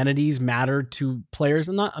the amenities matter to players.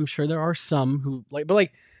 I'm sure there are some who but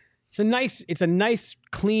it's a nice,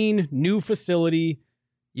 clean, new facility.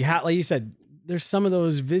 You have, like you said, there's some of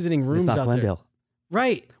those visiting rooms It's not out Glendale, there.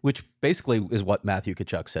 Right. which basically is what Matthew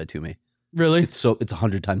Tkachuk said to me. Really? It's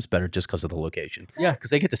 100 times better just because of the location. Yeah.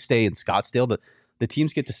 Because they get to stay in Scottsdale. The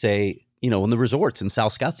teams get to stay, in the resorts in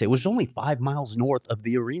South Scottsdale, which is only 5 miles north of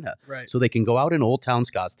the arena. Right. So they can go out in Old Town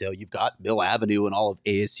Scottsdale. You've got Mill Avenue and all of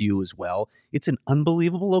ASU as well. It's an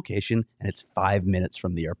unbelievable location, and it's 5 minutes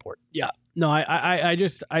from the airport. Yeah. No, I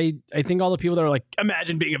think all the people that are like,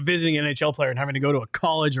 imagine being a visiting NHL player and having to go to a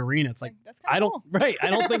college arena. It's like, That's kinda cool. I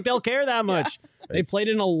don't think they'll care that much. They played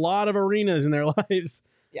in a lot of arenas in their lives.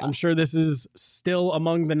 Yeah. I'm sure this is still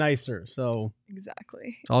among the nicer. So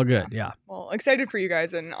Exactly. it's all good. Yeah. Well, excited for you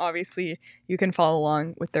guys, and obviously you can follow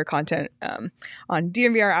along with their content on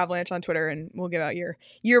DNVR Avalanche on Twitter, and we'll give out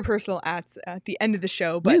your personal ats at the end of the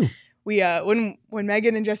show. But we when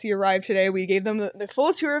Megan and Jesse arrived today, we gave them the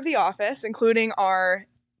full tour of the office, including our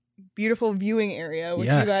beautiful viewing area, which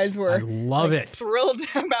you guys were thrilled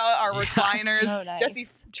about. Our recliners. So nice. Jesse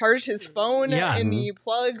charged his phone in the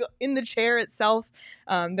plug in the chair itself.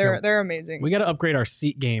 They're amazing. We got to upgrade our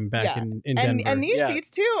seat game back in Denver. And these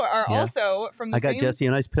seats too are also from the same. I got Jesse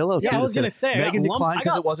a nice pillow too. Yeah, I was gonna say Megan declined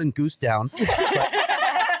because it wasn't goose down.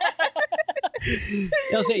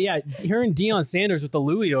 I'll say, her and Deion Sanders with the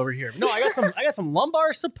Louis over here. No, I got some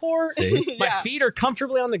lumbar support. My feet are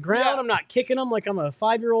comfortably on the ground. Yeah. I'm not kicking them like I'm a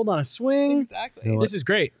 5-year-old on a swing. Exactly. You know this is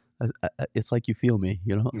great. It's like you feel me,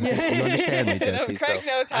 you know? You understand me, Jesse. Craig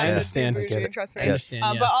knows how to do trust me. I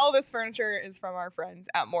understand, But all this furniture is from our friends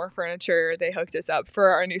at More Furniture. They hooked us up for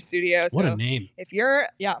our new studio. What a name. If you're,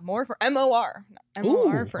 More for MOR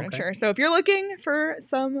Furniture. Okay. So if you're looking for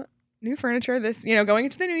some new furniture going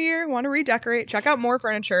into the new year, want to redecorate, check out More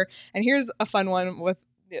Furniture. And here's a fun one with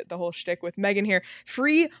the whole shtick with Megan here.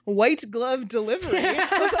 Free white glove delivery.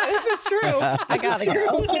 This is true. I gotta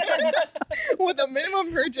go. With a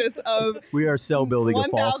minimum purchase of we are so building a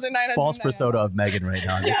false persona of Megan right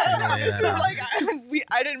now. This is like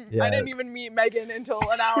I didn't even meet Megan until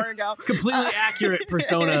an hour ago. Completely accurate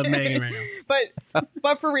persona of Megan right now.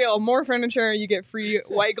 But for real, More Furniture, you get free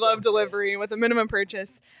white glove delivery with a minimum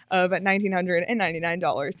purchase of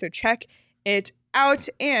 $1,999. So check it out.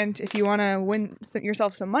 And if you want to win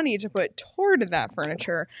yourself some money to put toward that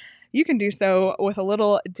furniture, you can do so with a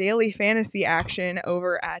little daily fantasy action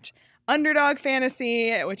over at Underdog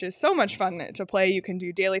Fantasy, which is so much fun to play. You can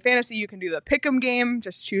do daily fantasy. You can do the pick'em game.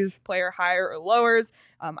 Just choose player higher or lowers.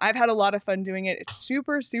 I've had a lot of fun doing it. It's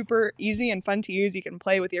super, super easy and fun to use. You can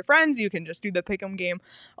play with your friends. You can just do the pick'em game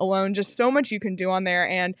alone. Just so much you can do on there.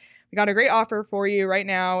 And we got a great offer for you right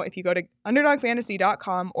now. If you go to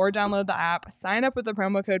UnderdogFantasy.com or download the app, sign up with the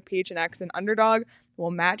promo code PHNX, and Underdog will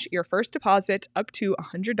match your first deposit up to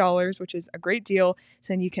 $100, which is a great deal.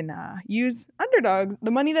 So then you can use Underdog,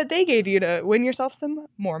 the money that they gave you, to win yourself some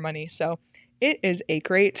more money. So it is a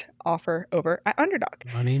great offer over at Underdog.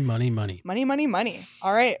 Money, money, money. Money, money, money.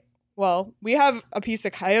 All right. Well, we have a piece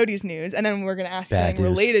of Coyotes news, and then we're going to ask something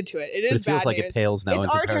related to it. It is bad news. It feels like it pales now.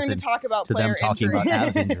 It's our turn to talk about player talking injuries.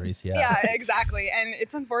 about Avs injuries. Yeah, exactly. And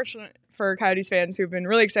it's unfortunate for Coyotes fans who've been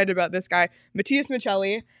really excited about this guy, Matias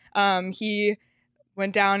Maccelli. He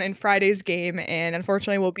went down in Friday's game, and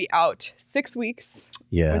unfortunately will be out 6 weeks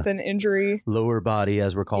with an injury. Lower body,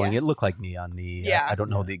 as we're calling it. It looked like knee on knee. Yeah. I don't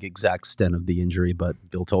know the exact extent of the injury, but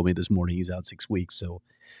Bill told me this morning he's out 6 weeks. So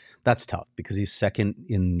that's tough because he's second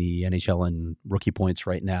in the NHL in rookie points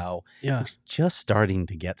right now. Yeah. He's just starting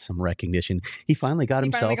to get some recognition. He finally got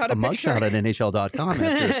himself a mugshot at NHL.com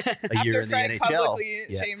after a year in the Craig NHL. Publicly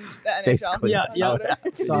shamed the NHL. Basically,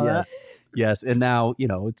 saw that. Yes, and now,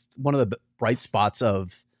 it's one of the bright spots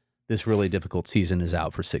of this really difficult season is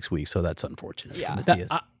out for 6 weeks, so that's unfortunate. Yeah.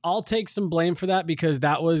 I'll take some blame for that because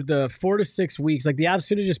that was the 4 to 6 weeks. Like the Avs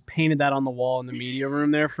should have just painted that on the wall in the media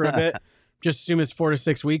room there for a bit. Just assume it's 4 to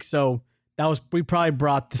 6 weeks. So we probably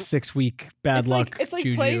brought the 6 week bad luck. It's like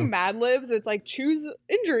juju. playing Mad Libs. It's like choose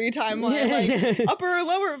injury timeline, like upper or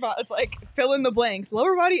lower body. It's like fill in the blanks.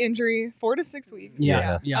 Lower body injury, 4 to 6 weeks.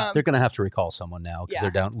 Yeah. They're going to have to recall someone now because they're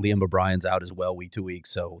down. Liam O'Brien's out as well, week to week.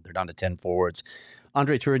 So they're down to 10 forwards.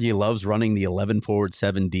 Andre Tourigny loves running the 11 forward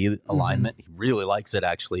 7D alignment. He really likes it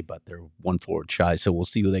actually, but they're 1 forward shy. So we'll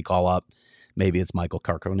see who they call up. Maybe it's Michael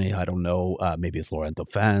Carcone. I don't know. Maybe it's Laurent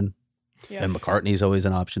Dauphin. Yeah. And McCartney's always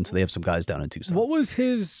an option, so they have some guys down in Tucson. What was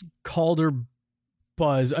his Calder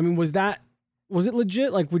buzz? I mean, was it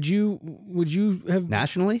legit? Like, would you have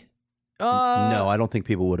nationally? No, I don't think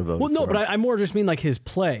people would have voted. Well, no, for but him. I more just mean like his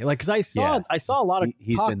play, like because I saw a lot of.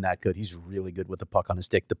 He's been that good. He's really good with the puck on his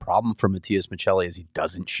stick. The problem for Matias Maccelli is he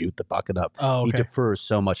doesn't shoot the puck enough. Oh, okay. He defers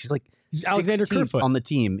so much. He's like Alexander Kerfoot on the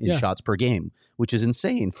team in shots per game, which is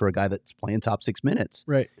insane for a guy that's playing top 6 minutes.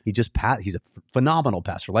 Right. He's a phenomenal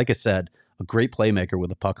passer. Like I said, a great playmaker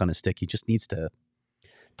with a puck on his stick. He just needs to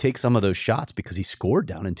take some of those shots because he scored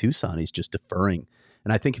down in Tucson. He's just deferring.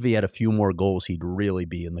 And I think if he had a few more goals, he'd really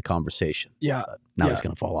be in the conversation. Yeah. But now he's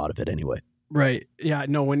going to fall out of it anyway. Right. Yeah.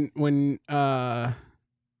 No, when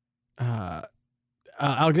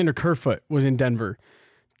Alexander Kerfoot was in Denver,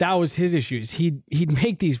 that was his issues. He'd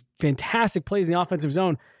make these fantastic plays in the offensive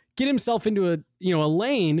zone, get himself into a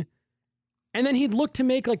lane, and then he'd look to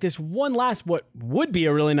make like this one last what would be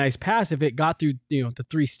a really nice pass if it got through the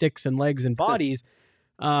 3 sticks and legs and bodies.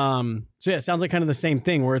 So yeah, it sounds like kind of the same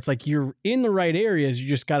thing where it's like you're in the right areas. You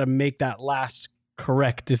just got to make that last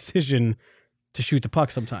correct decision to shoot the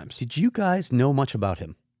puck sometimes. Did you guys know much about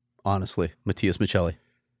him? Honestly, Matias Maccelli.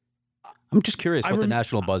 I'm just curious what the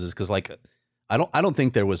national buzz is because, like, I don't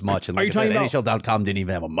think there was much. And like I said, NHL.com didn't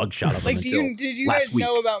even have a mugshot of him until did you last guys week.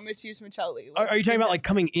 know about Matias Maccelli? Are you talking about like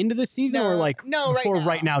coming into the season or like before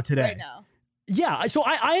right now today? Right now. Yeah. So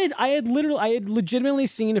I had legitimately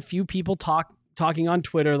seen a few people talking on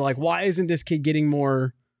Twitter like, why isn't this kid getting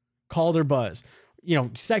more Calder buzz? You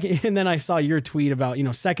know, second, and then I saw your tweet about, you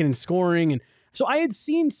know, second in scoring. And so I had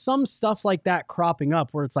seen some stuff like that cropping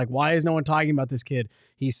up where it's like, why is no one talking about this kid?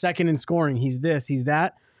 He's second in scoring. He's this, he's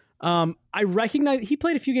that. I recognize he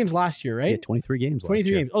played a few games last year, right? Yeah, 23 games.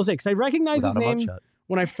 23 games. I'll say, because I recognize his name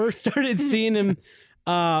when I first started seeing him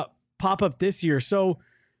pop up this year. So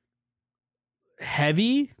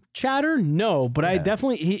heavy chatter, no, but I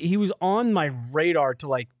definitely he was on my radar to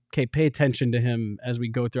like, okay, pay attention to him as we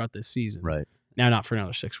go throughout this season. Right. Now, not for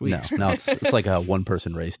another 6 weeks. No, it's like a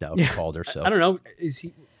one-person race now for Calder. So I don't know. Is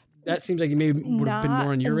he? That seems like he maybe would have been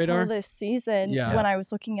more on your radar this season. When I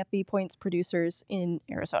was looking at the points producers in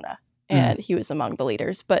Arizona, and he was among the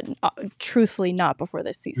leaders, but truthfully, not before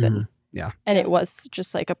this season. Yeah, and it was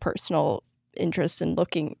just like a personal interest in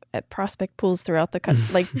looking at prospect pools throughout the country,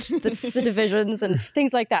 like just the divisions and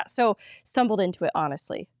things like that. So stumbled into it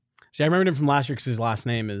honestly. See, I remembered him from last year because his last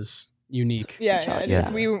name is unique. We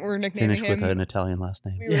were nicknaming finished him with an Italian last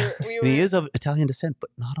name. We And he is of Italian descent, but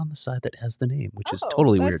not on the side that has the name, which is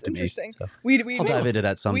totally weird to me. So I'll dive into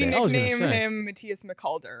that someday. We nicknamed him Matias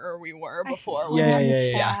McCalder, or we were before. Yeah,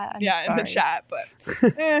 in the chat, but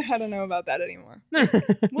I don't know about that anymore.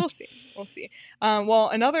 We'll see. Well,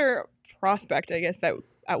 another prospect, I guess, that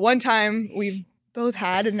at one time we've both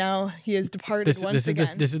had, and now he has departed once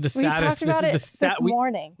again. This is the saddest. We talked about it this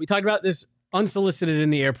morning. We talked about this unsolicited in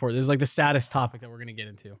the airport. This is like the saddest topic that we're going to get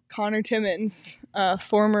into. Connor Timmins,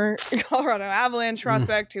 former Colorado Avalanche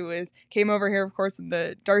prospect who came over here, of course, in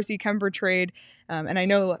the Darcy Kemper trade. And I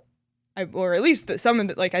know, or at least some of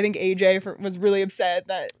the, like, I think AJ was really upset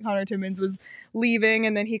that Connor Timmins was leaving.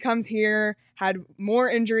 And then he comes here, had more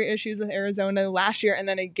injury issues with Arizona last year and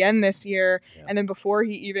then again this year. Yeah. And then before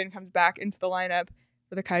he even comes back into the lineup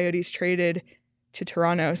for the Coyotes, traded to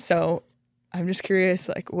Toronto. So I'm just curious,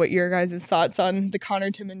 like, what your guys' thoughts on the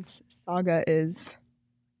Connor Timmins saga is.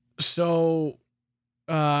 So,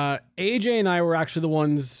 AJ and I were actually the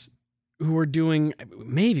ones who were doing,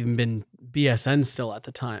 maybe even been BSN still at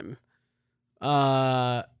the time,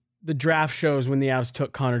 the draft shows when the Avs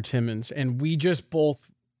took Connor Timmins, and we just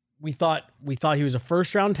we thought he was a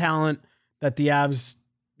first round talent that the Avs,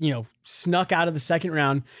 you know, snuck out of the second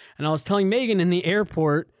round. And I was telling Megan in the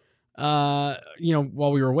airport, you know,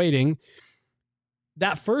 while we were waiting,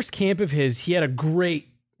 that first camp of his, he had a great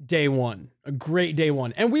day one.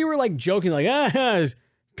 And we were like joking, like, is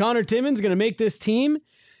Connor Timmins going to make this team?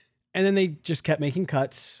 And then they just kept making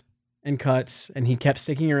cuts, and he kept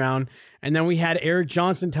sticking around. And then we had Eric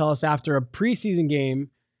Johnson tell us after a preseason game,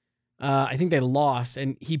 I think they lost,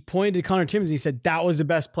 and he pointed to Connor Timmins and he said, that was the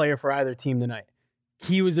best player for either team tonight.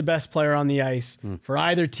 He was the best player on the ice for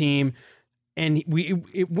either team. And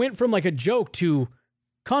it went from like a joke to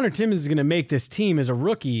Connor Timmins is going to make this team as a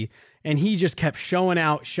rookie. And he just kept showing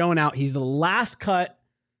out. He's the last cut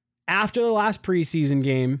after the last preseason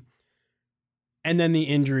game. And then the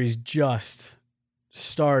injuries just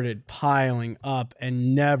started piling up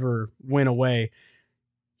and never went away.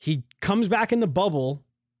 He comes back in the bubble,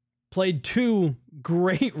 played 2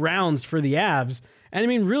 great rounds for the Avs. And I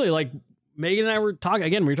mean, really, like Megan and I were talking,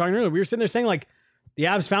 again, we were talking earlier, we were sitting there saying like the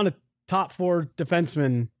Avs found a top 4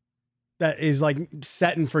 defenseman that is like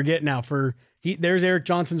set and forget now. There's Eric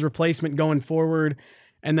Johnson's replacement going forward,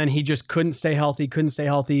 and then he just couldn't stay healthy.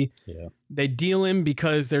 Yeah. They deal him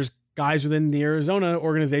because there's guys within the Arizona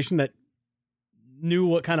organization that knew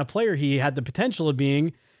what kind of player he had the potential of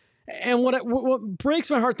being. And what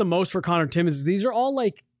breaks my heart the most for Connor Timmins is these are all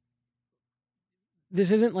like,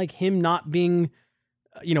 this isn't like him not being,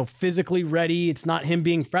 you know, physically ready. It's not him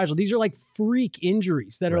being fragile. These are like freak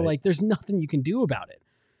injuries that are like, there's nothing you can do about it.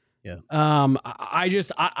 Yeah.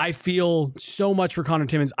 I feel so much for Connor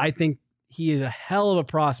Timmins. I think he is a hell of a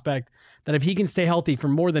prospect that if he can stay healthy for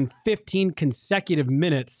more than 15 consecutive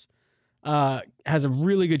minutes, has a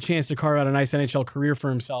really good chance to carve out a nice NHL career for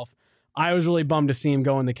himself. I was really bummed to see him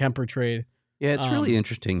go in the Kemper trade. Yeah, it's really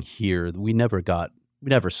interesting here. We never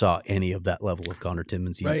saw any of that level of Connor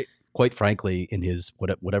Timmins. Quite frankly, in his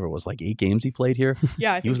whatever it was, like 8 games he played here,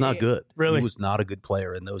 he was not good. Really? He was not a good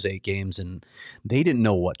player in those 8 games, and they didn't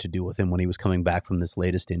know what to do with him when he was coming back from this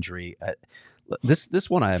latest injury. This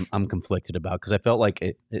one I'm conflicted about because I felt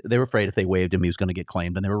like they were afraid if they waived him, he was going to get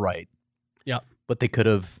claimed, and they were right. Yeah. But they could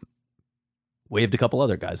have waived a couple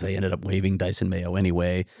other guys. They ended up waiving Dyson Mayo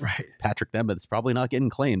anyway. Right. Patrick Nemeth's probably not getting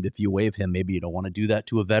claimed. If you waive him, maybe you don't want to do that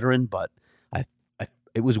to a veteran, but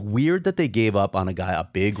it was weird that they gave up on a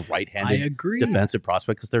big right-handed defensive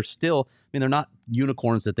prospect because they're still, they're not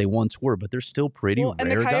unicorns that they once were, but they're still pretty rare guys.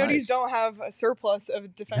 And the Coyotes don't have a surplus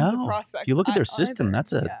of defensive prospects. If you look at their system,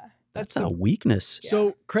 that's a weakness. Yeah.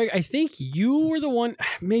 So, Craig, I think you were the one,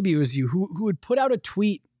 maybe it was you, who had put out a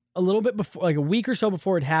tweet a little bit before, like a week or so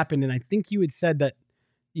before it happened, and I think you had said that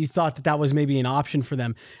you thought that was maybe an option for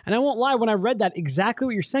them. And I won't lie, when I read that, exactly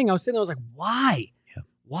what you're saying, I was sitting there, I was like, why?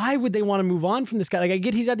 Why would they want to move on from this guy? Like, I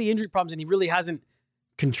get he's had the injury problems and he really hasn't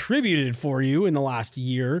contributed for you in the last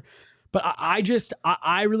year. But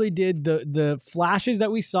I really did the flashes that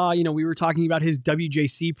we saw. We were talking about his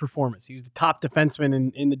WJC performance. He was the top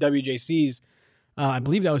defenseman in the WJCs. I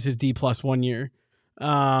believe that was his D+ 1 year.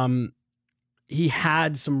 He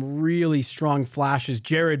had some really strong flashes.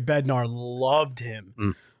 Jared Bednar loved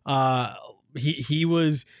him. He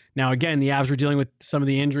was, now again, the Avs were dealing with some of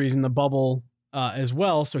the injuries in the bubble as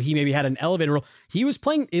well, so he maybe had an elevator role. He was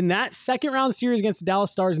playing in that second round series against the Dallas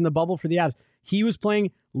Stars in the bubble for the Avs. He was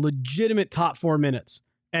playing legitimate top 4 minutes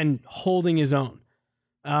and holding his own.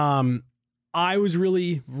 I was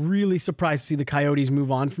really, really surprised to see the Coyotes move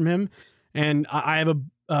on from him. And I have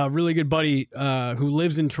a really good buddy who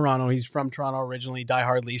lives in Toronto. He's from Toronto originally,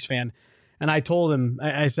 diehard Leafs fan. And I told him,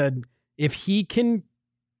 I said, if he can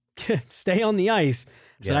stay on the ice,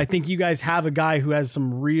 I think you guys have a guy who has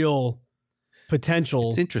some real potential.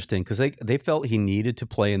 It's interesting because they felt he needed to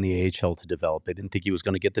play in the AHL to develop. They didn't think he was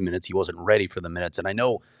going to get the minutes. He wasn't ready for the minutes. And I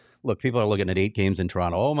know, look, people are looking at 8 games in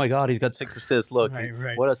Toronto. Oh my God, he's got 6 assists. Look,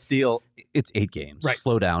 what a steal. It's 8 games. Right.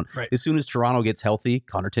 Slow down. Right. As soon as Toronto gets healthy,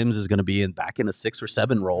 Connor Timmins is going to be back in a 6 or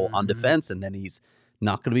 7 role on defense, and then he's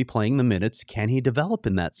not going to be playing the minutes. Can he develop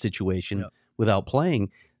in that situation without playing?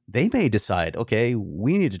 They may decide, okay,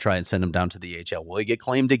 we need to try and send him down to the AHL. Will he get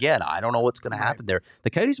claimed again? I don't know what's going to happen there. The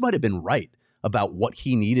Coyotes might have been right about what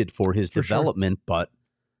he needed for his development, but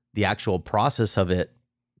the actual process of it,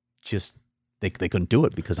 just they couldn't do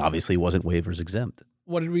it because obviously he wasn't waivers exempt.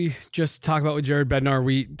 What did we just talk about with Jared Bednar?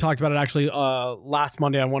 We talked about it actually last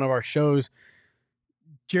Monday on one of our shows.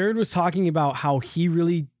 Jared was talking about how he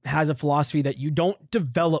really has a philosophy that you don't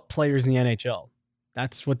develop players in the NHL.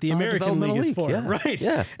 That's what the American League is for, right?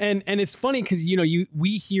 Yeah. And it's funny because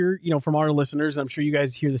we hear from our listeners, I'm sure you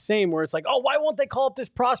guys hear the same, where it's like, oh, why won't they call up this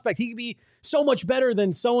prospect? He could be so much better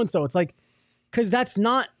than so and so. It's like, because that's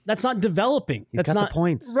not developing. He's got the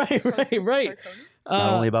points, right. It's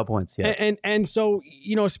not only about points, and so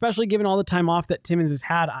especially given all the time off that Timmins has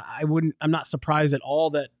had, I'm not surprised at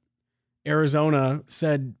all that Arizona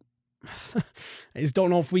said, I just don't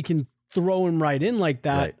know if we can throw him right in like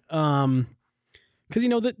that. Right. Because,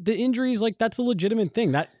 the injuries, like, that's a legitimate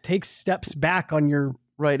thing. That takes steps back on your...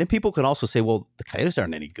 Right, and people can also say, well, the Coyotes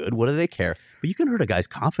aren't any good. What do they care? But you can hurt a guy's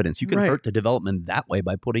confidence. You can hurt the development that way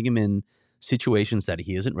by putting him in situations that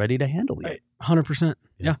he isn't ready to handle yet. 100%.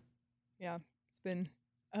 Yeah. Yeah, it's been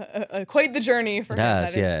quite the journey for him.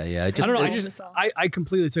 I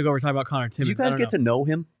completely took over talking about Connor Timmins. Did you guys get to know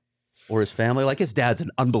him? Or his family? Like, his dad's an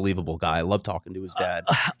unbelievable guy. I love talking to his dad.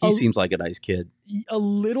 He seems like a nice kid. A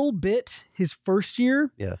little bit his first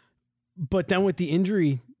year. Yeah. But then with the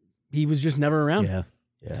injury, he was just never around. Yeah.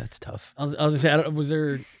 Yeah, it's tough. I was just saying, was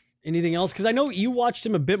there anything else? Because I know you watched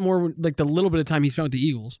him a bit more, like the little bit of time he spent with the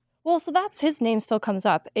Eagles. Well, so that's his name still comes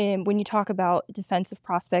up when you talk about defensive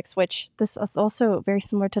prospects, which this is also very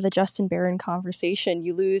similar to the Justin Barron conversation.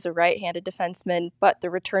 You lose a right-handed defenseman, but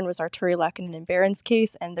the return was Artturi Lehkonen in Barron's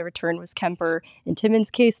case, and the return was Kemper in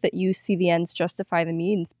Timmins' case, that you see the ends justify the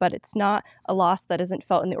means, but it's not a loss that isn't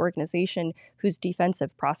felt in the organization whose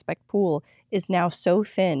defensive prospect pool is now so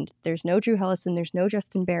thinned. There's no Drew Helleson, there's no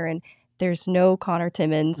Justin Barron, there's no Connor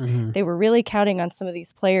Timmins. Mm-hmm. They were really counting on some of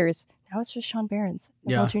these players. Now it's just Sean Barron's,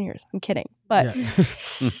 World Juniors. I'm kidding. But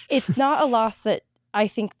it's not a loss that I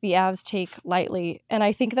think the Avs take lightly. And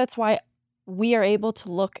I think that's why we are able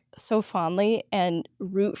to look so fondly and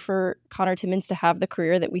root for Connor Timmins to have the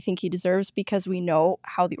career that we think he deserves, because we know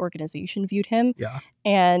how the organization viewed him. Yeah.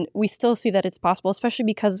 And we still see that it's possible, especially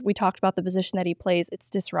because we talked about the position that he plays. It's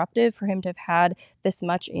disruptive for him to have had this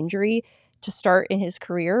much injury to start in his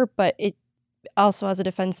career, but it also, as a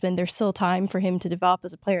defenseman, there's still time for him to develop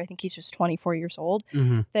as a player. I think he's just 24 years old.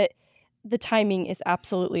 Mm-hmm. That the timing is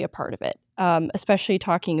absolutely a part of it, especially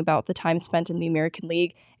talking about the time spent in the American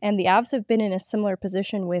League. And the Avs have been in a similar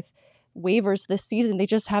position with waivers this season. They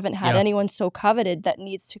just haven't had anyone so coveted that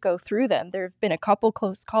needs to go through them. There have been a couple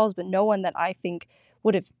close calls, but no one that I think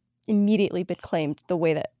would have immediately been claimed the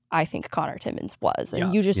way that I think Connor Timmins was.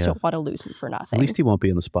 And you just don't want to lose him for nothing. At least he won't be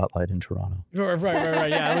in the spotlight in Toronto. Right.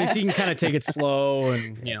 Yeah, at least he can kind of take it slow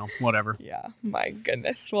and, whatever. Yeah, my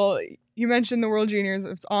goodness. Well, you mentioned the World Juniors.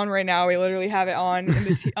 It's on right now. We literally have it on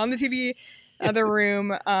on the TV other room.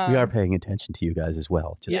 We are paying attention to you guys as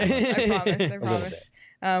well. I promise.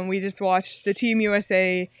 We just watched the Team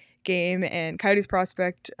USA game, and Coyotes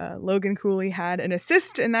prospect Logan Cooley had an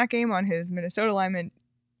assist in that game on his Minnesota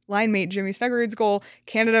line mate Jimmy Snuggerud's goal.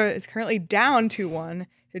 Canada is currently down 2-1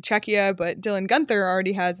 to Czechia, but Dylan Guenther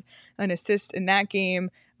already has an assist in that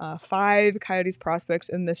game. 5 Coyotes prospects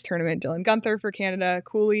in this tournament: Dylan Guenther for Canada,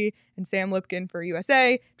 Cooley and Sam Lipkin for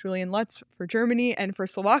USA, Julian Lutz for Germany, and for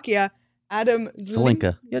Slovakia, Adam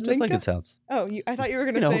Zelinka. Yeah, just like it sounds. Oh, I thought you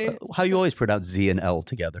were going to say... how you always pronounce Z and L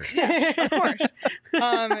together. Yes, of course.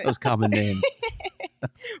 Those common names.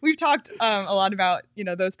 We've talked a lot about,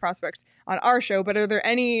 those prospects on our show, but are there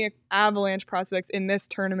any Avalanche prospects in this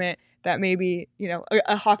tournament that maybe,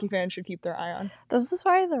 a hockey fan should keep their eye on? This is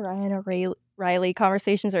why the Ryan O'Reilly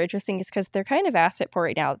conversations are interesting, is because they're kind of asset poor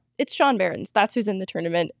right now. It's Sean Behrens. That's who's in the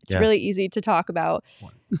tournament. It's really easy to talk about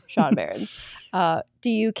Sean Behrens.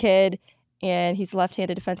 DU kid, and he's a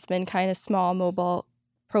left-handed defenseman, kind of small, mobile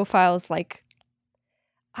profiles like,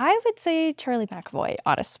 I would say Charlie McAvoy,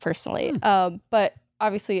 personally. But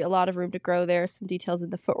obviously a lot of room to grow there, some details in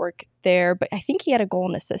the footwork there. But I think he had a goal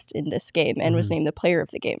and assist in this game and was named the player of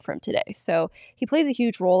the game from today. So he plays a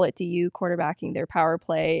huge role at DU, quarterbacking their power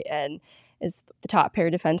play, and is the top pair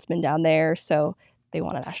defenseman down there. So they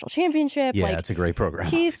won a national championship. Yeah, it's a great program.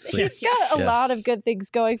 He's got a lot of good things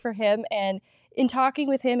going for him. And in talking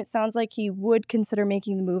with him, it sounds like he would consider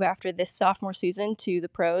making the move after this sophomore season to the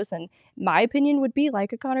pros. And my opinion would be,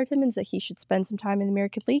 like a Connor Timmins, that he should spend some time in the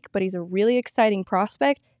American League. But he's a really exciting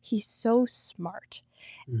prospect. He's so smart.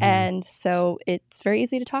 And so it's very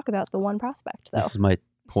easy to talk about the one prospect, though. This is my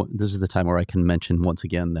point. This is the time where I can mention once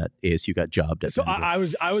again that ASU got jobbed at. So I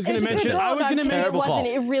was going to mention.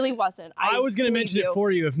 It really wasn't. I was going to mention it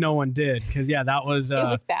for you if no one did, because that was. It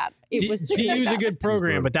was bad. It was. DU's a good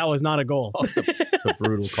program, but that was not a goal. It's a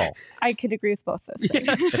brutal call. I could agree with both those things.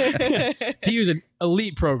 DU's an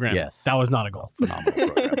elite program. Yes, that was not a goal.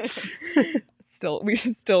 Phenomenal program.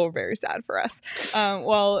 Still very sad for us.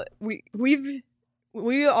 Well, we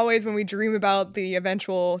always, when we dream about the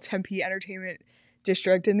eventual Tempe Entertainment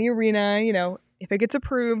District in the arena, if it gets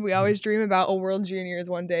approved, we always dream about a World Juniors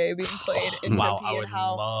one day being played in Tempe. I would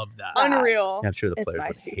love that. Unreal. Yeah, I'm sure the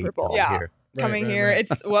players would hate Bowl. here. Coming here.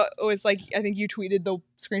 It's what it was like. I think you tweeted the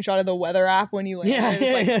screenshot of the weather app when you landed.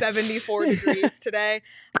 It's like 74 degrees today.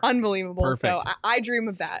 Unbelievable. Perfect. So I dream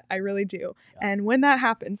of that. I really do. Yeah. And when that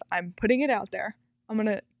happens, I'm putting it out there. I'm going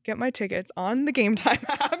to get my tickets on the Game Time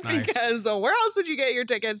app, because where else would you get your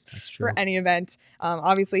tickets for any event?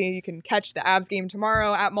 Obviously, you can catch the Avs game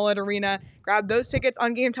tomorrow at Mullet Arena. Grab those tickets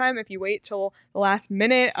on Game Time if you wait till the last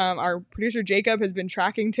minute. Our producer Jacob has been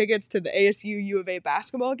tracking tickets to the ASU U of A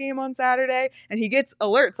basketball game on Saturday, and he gets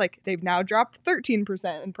alerts like they've now dropped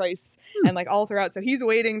 13% in price and like all throughout. So he's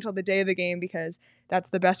waiting till the day of the game, because that's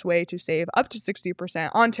the best way to save up to 60%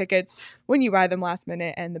 on tickets when you buy them last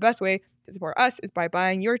minute. And the best way to support us is by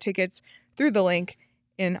buying your tickets through the link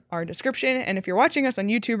in our description. And if you're watching us on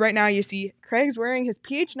YouTube right now, you see Craig's wearing his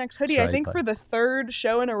PHNX hoodie, I think for the 3rd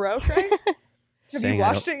show in a row, Craig. Have you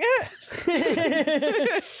watched it yet?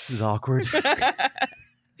 This is awkward.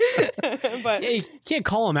 But you can't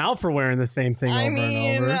call him out for wearing the same thing over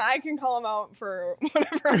and over. I can call him out for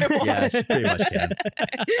whatever I want. Yeah, she pretty much can.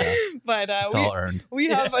 But it's all earned. We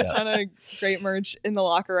have a ton of great merch in the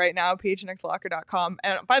locker right now, phnxlocker.com.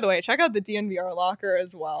 And by the way, check out the DNVR locker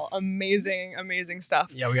as well. Amazing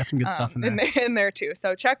stuff. Yeah, we got some good stuff in there. In there too.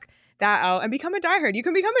 So check that out and become a diehard. You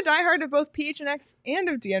can become a diehard of both PHNX and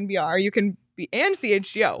of DNVR. You can be and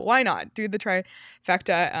CHGO. Why not? Do the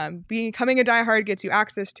trifecta. Becoming a diehard gets you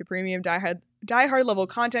access to premium diehard level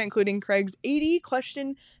content, including Craig's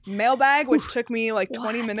 80-question mailbag, which took me like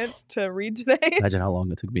 20 minutes to read today. Imagine how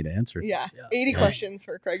long it took me to answer. Yeah. 80 questions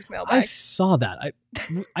for Craig's mailbag. I saw that.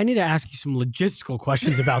 I need to ask you some logistical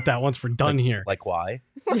questions about that once we're done here. Like why?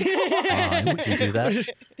 Would you do that?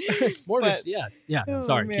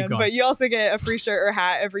 Sorry, keep going. But you also get a free shirt or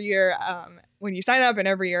hat every year when you sign up, and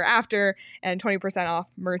every year after, and 20% off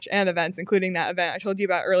merch and events, including that event I told you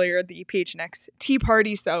about earlier, the PHNX Tea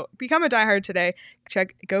Party. So become a diehard today.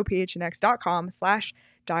 Check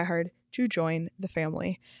gophnx.com/diehard to join the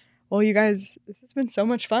family. Well, you guys, this has been so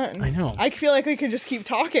much fun. I know. I feel like we could just keep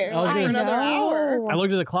talking I was for gonna another hour. I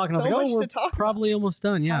looked at the clock and I was So like, much oh, we're to talk probably almost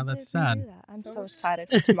done. Yeah, How that's did we sad. do that? I'm so excited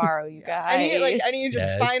for tomorrow, you guys. Any just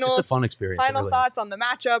Yeah, final it's a fun experience. It final really is. thoughts on the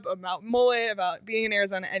matchup, about Mullet, about being in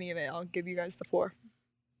Arizona, any of it. I'll give you guys the floor.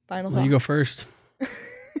 Final Well, thoughts. you go first.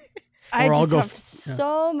 I Or I'll just go have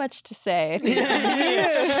so much to say.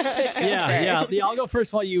 Yeah. I'll go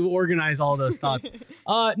first while you organize all those thoughts.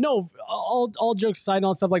 No, all jokes aside and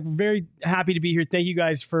all that stuff, like very happy to be here. Thank you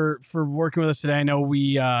guys for working with us today. I know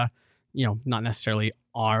we, not necessarily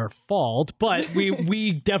our fault, but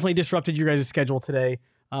we definitely disrupted your guys' schedule today.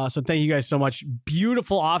 So thank you guys so much.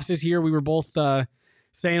 Beautiful offices here. We were both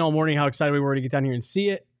saying all morning how excited we were to get down here and see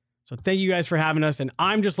it. So thank you guys for having us. And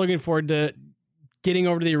I'm just looking forward to getting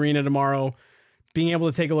over to the arena tomorrow, being able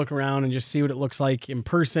to take a look around and just see what it looks like in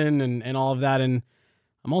person and all of that. And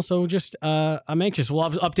I'm also just, I'm anxious. We'll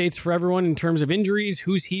have updates for everyone in terms of injuries,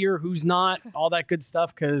 who's here, who's not, all that good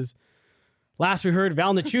stuff. Because last we heard,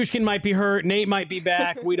 Val Nichushkin might be hurt. Nate might be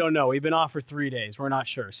back. We don't know. We've been off for 3 days. We're not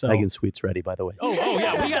sure. So Megan Sweet's ready, by the way. Oh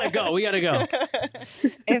yeah, we gotta go.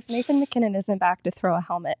 If Nathan McKinnon isn't back to throw a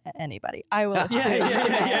helmet at anybody, I will assume.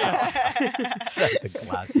 Yeah. That's a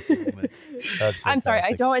classic moment. That's I'm sorry, I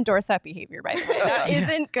fantastic. don't endorse that behavior, by the way. That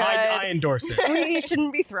isn't good. I endorse it. We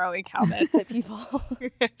shouldn't be throwing helmets at people.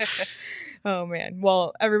 Oh man.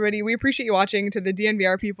 Well, everybody, we appreciate you watching. To the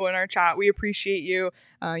DNVR people in our chat, we appreciate you.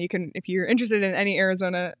 You can, if you're interested in any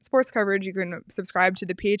Arizona sports coverage, you can subscribe to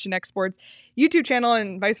the PHNX Sports YouTube channel,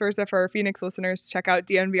 and vice versa for our Phoenix listeners. Check out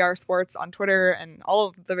DNVR Sports on Twitter and all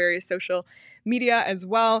of the various social media as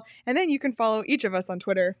well. And then you can follow each of us on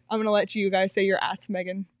Twitter. I'm going to let you guys say your @.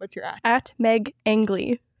 Megan, what's your @? At Meg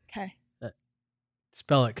Angley. Okay.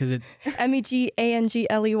 Spell it, because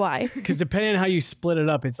MEGANGLEY. depending on how you split it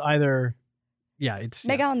up, it's either it's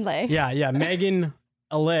Meg Angley. Yeah, Megan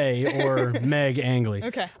Alley or Meg Angley.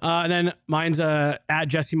 Okay. And then mine's at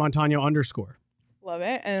Jesse Montano _ Love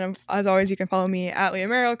it. And as always, you can follow me at Leah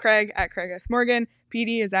Merrill, Craig at Craig S. Morgan,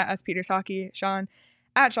 PD is at S. Peter Saki, Sean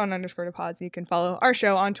at Sean _Deposit. You can follow our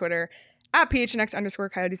show on Twitter at PHNX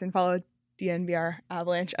 _Coyotes and follow DNVR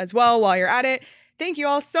Avalanche as well while you're at it. Thank you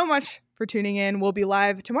all so much for tuning in. We'll be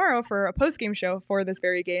live tomorrow for a post-game show for this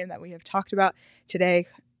very game that we have talked about today,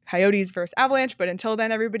 Coyotes versus Avalanche. But until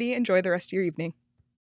then, everybody, enjoy the rest of your evening.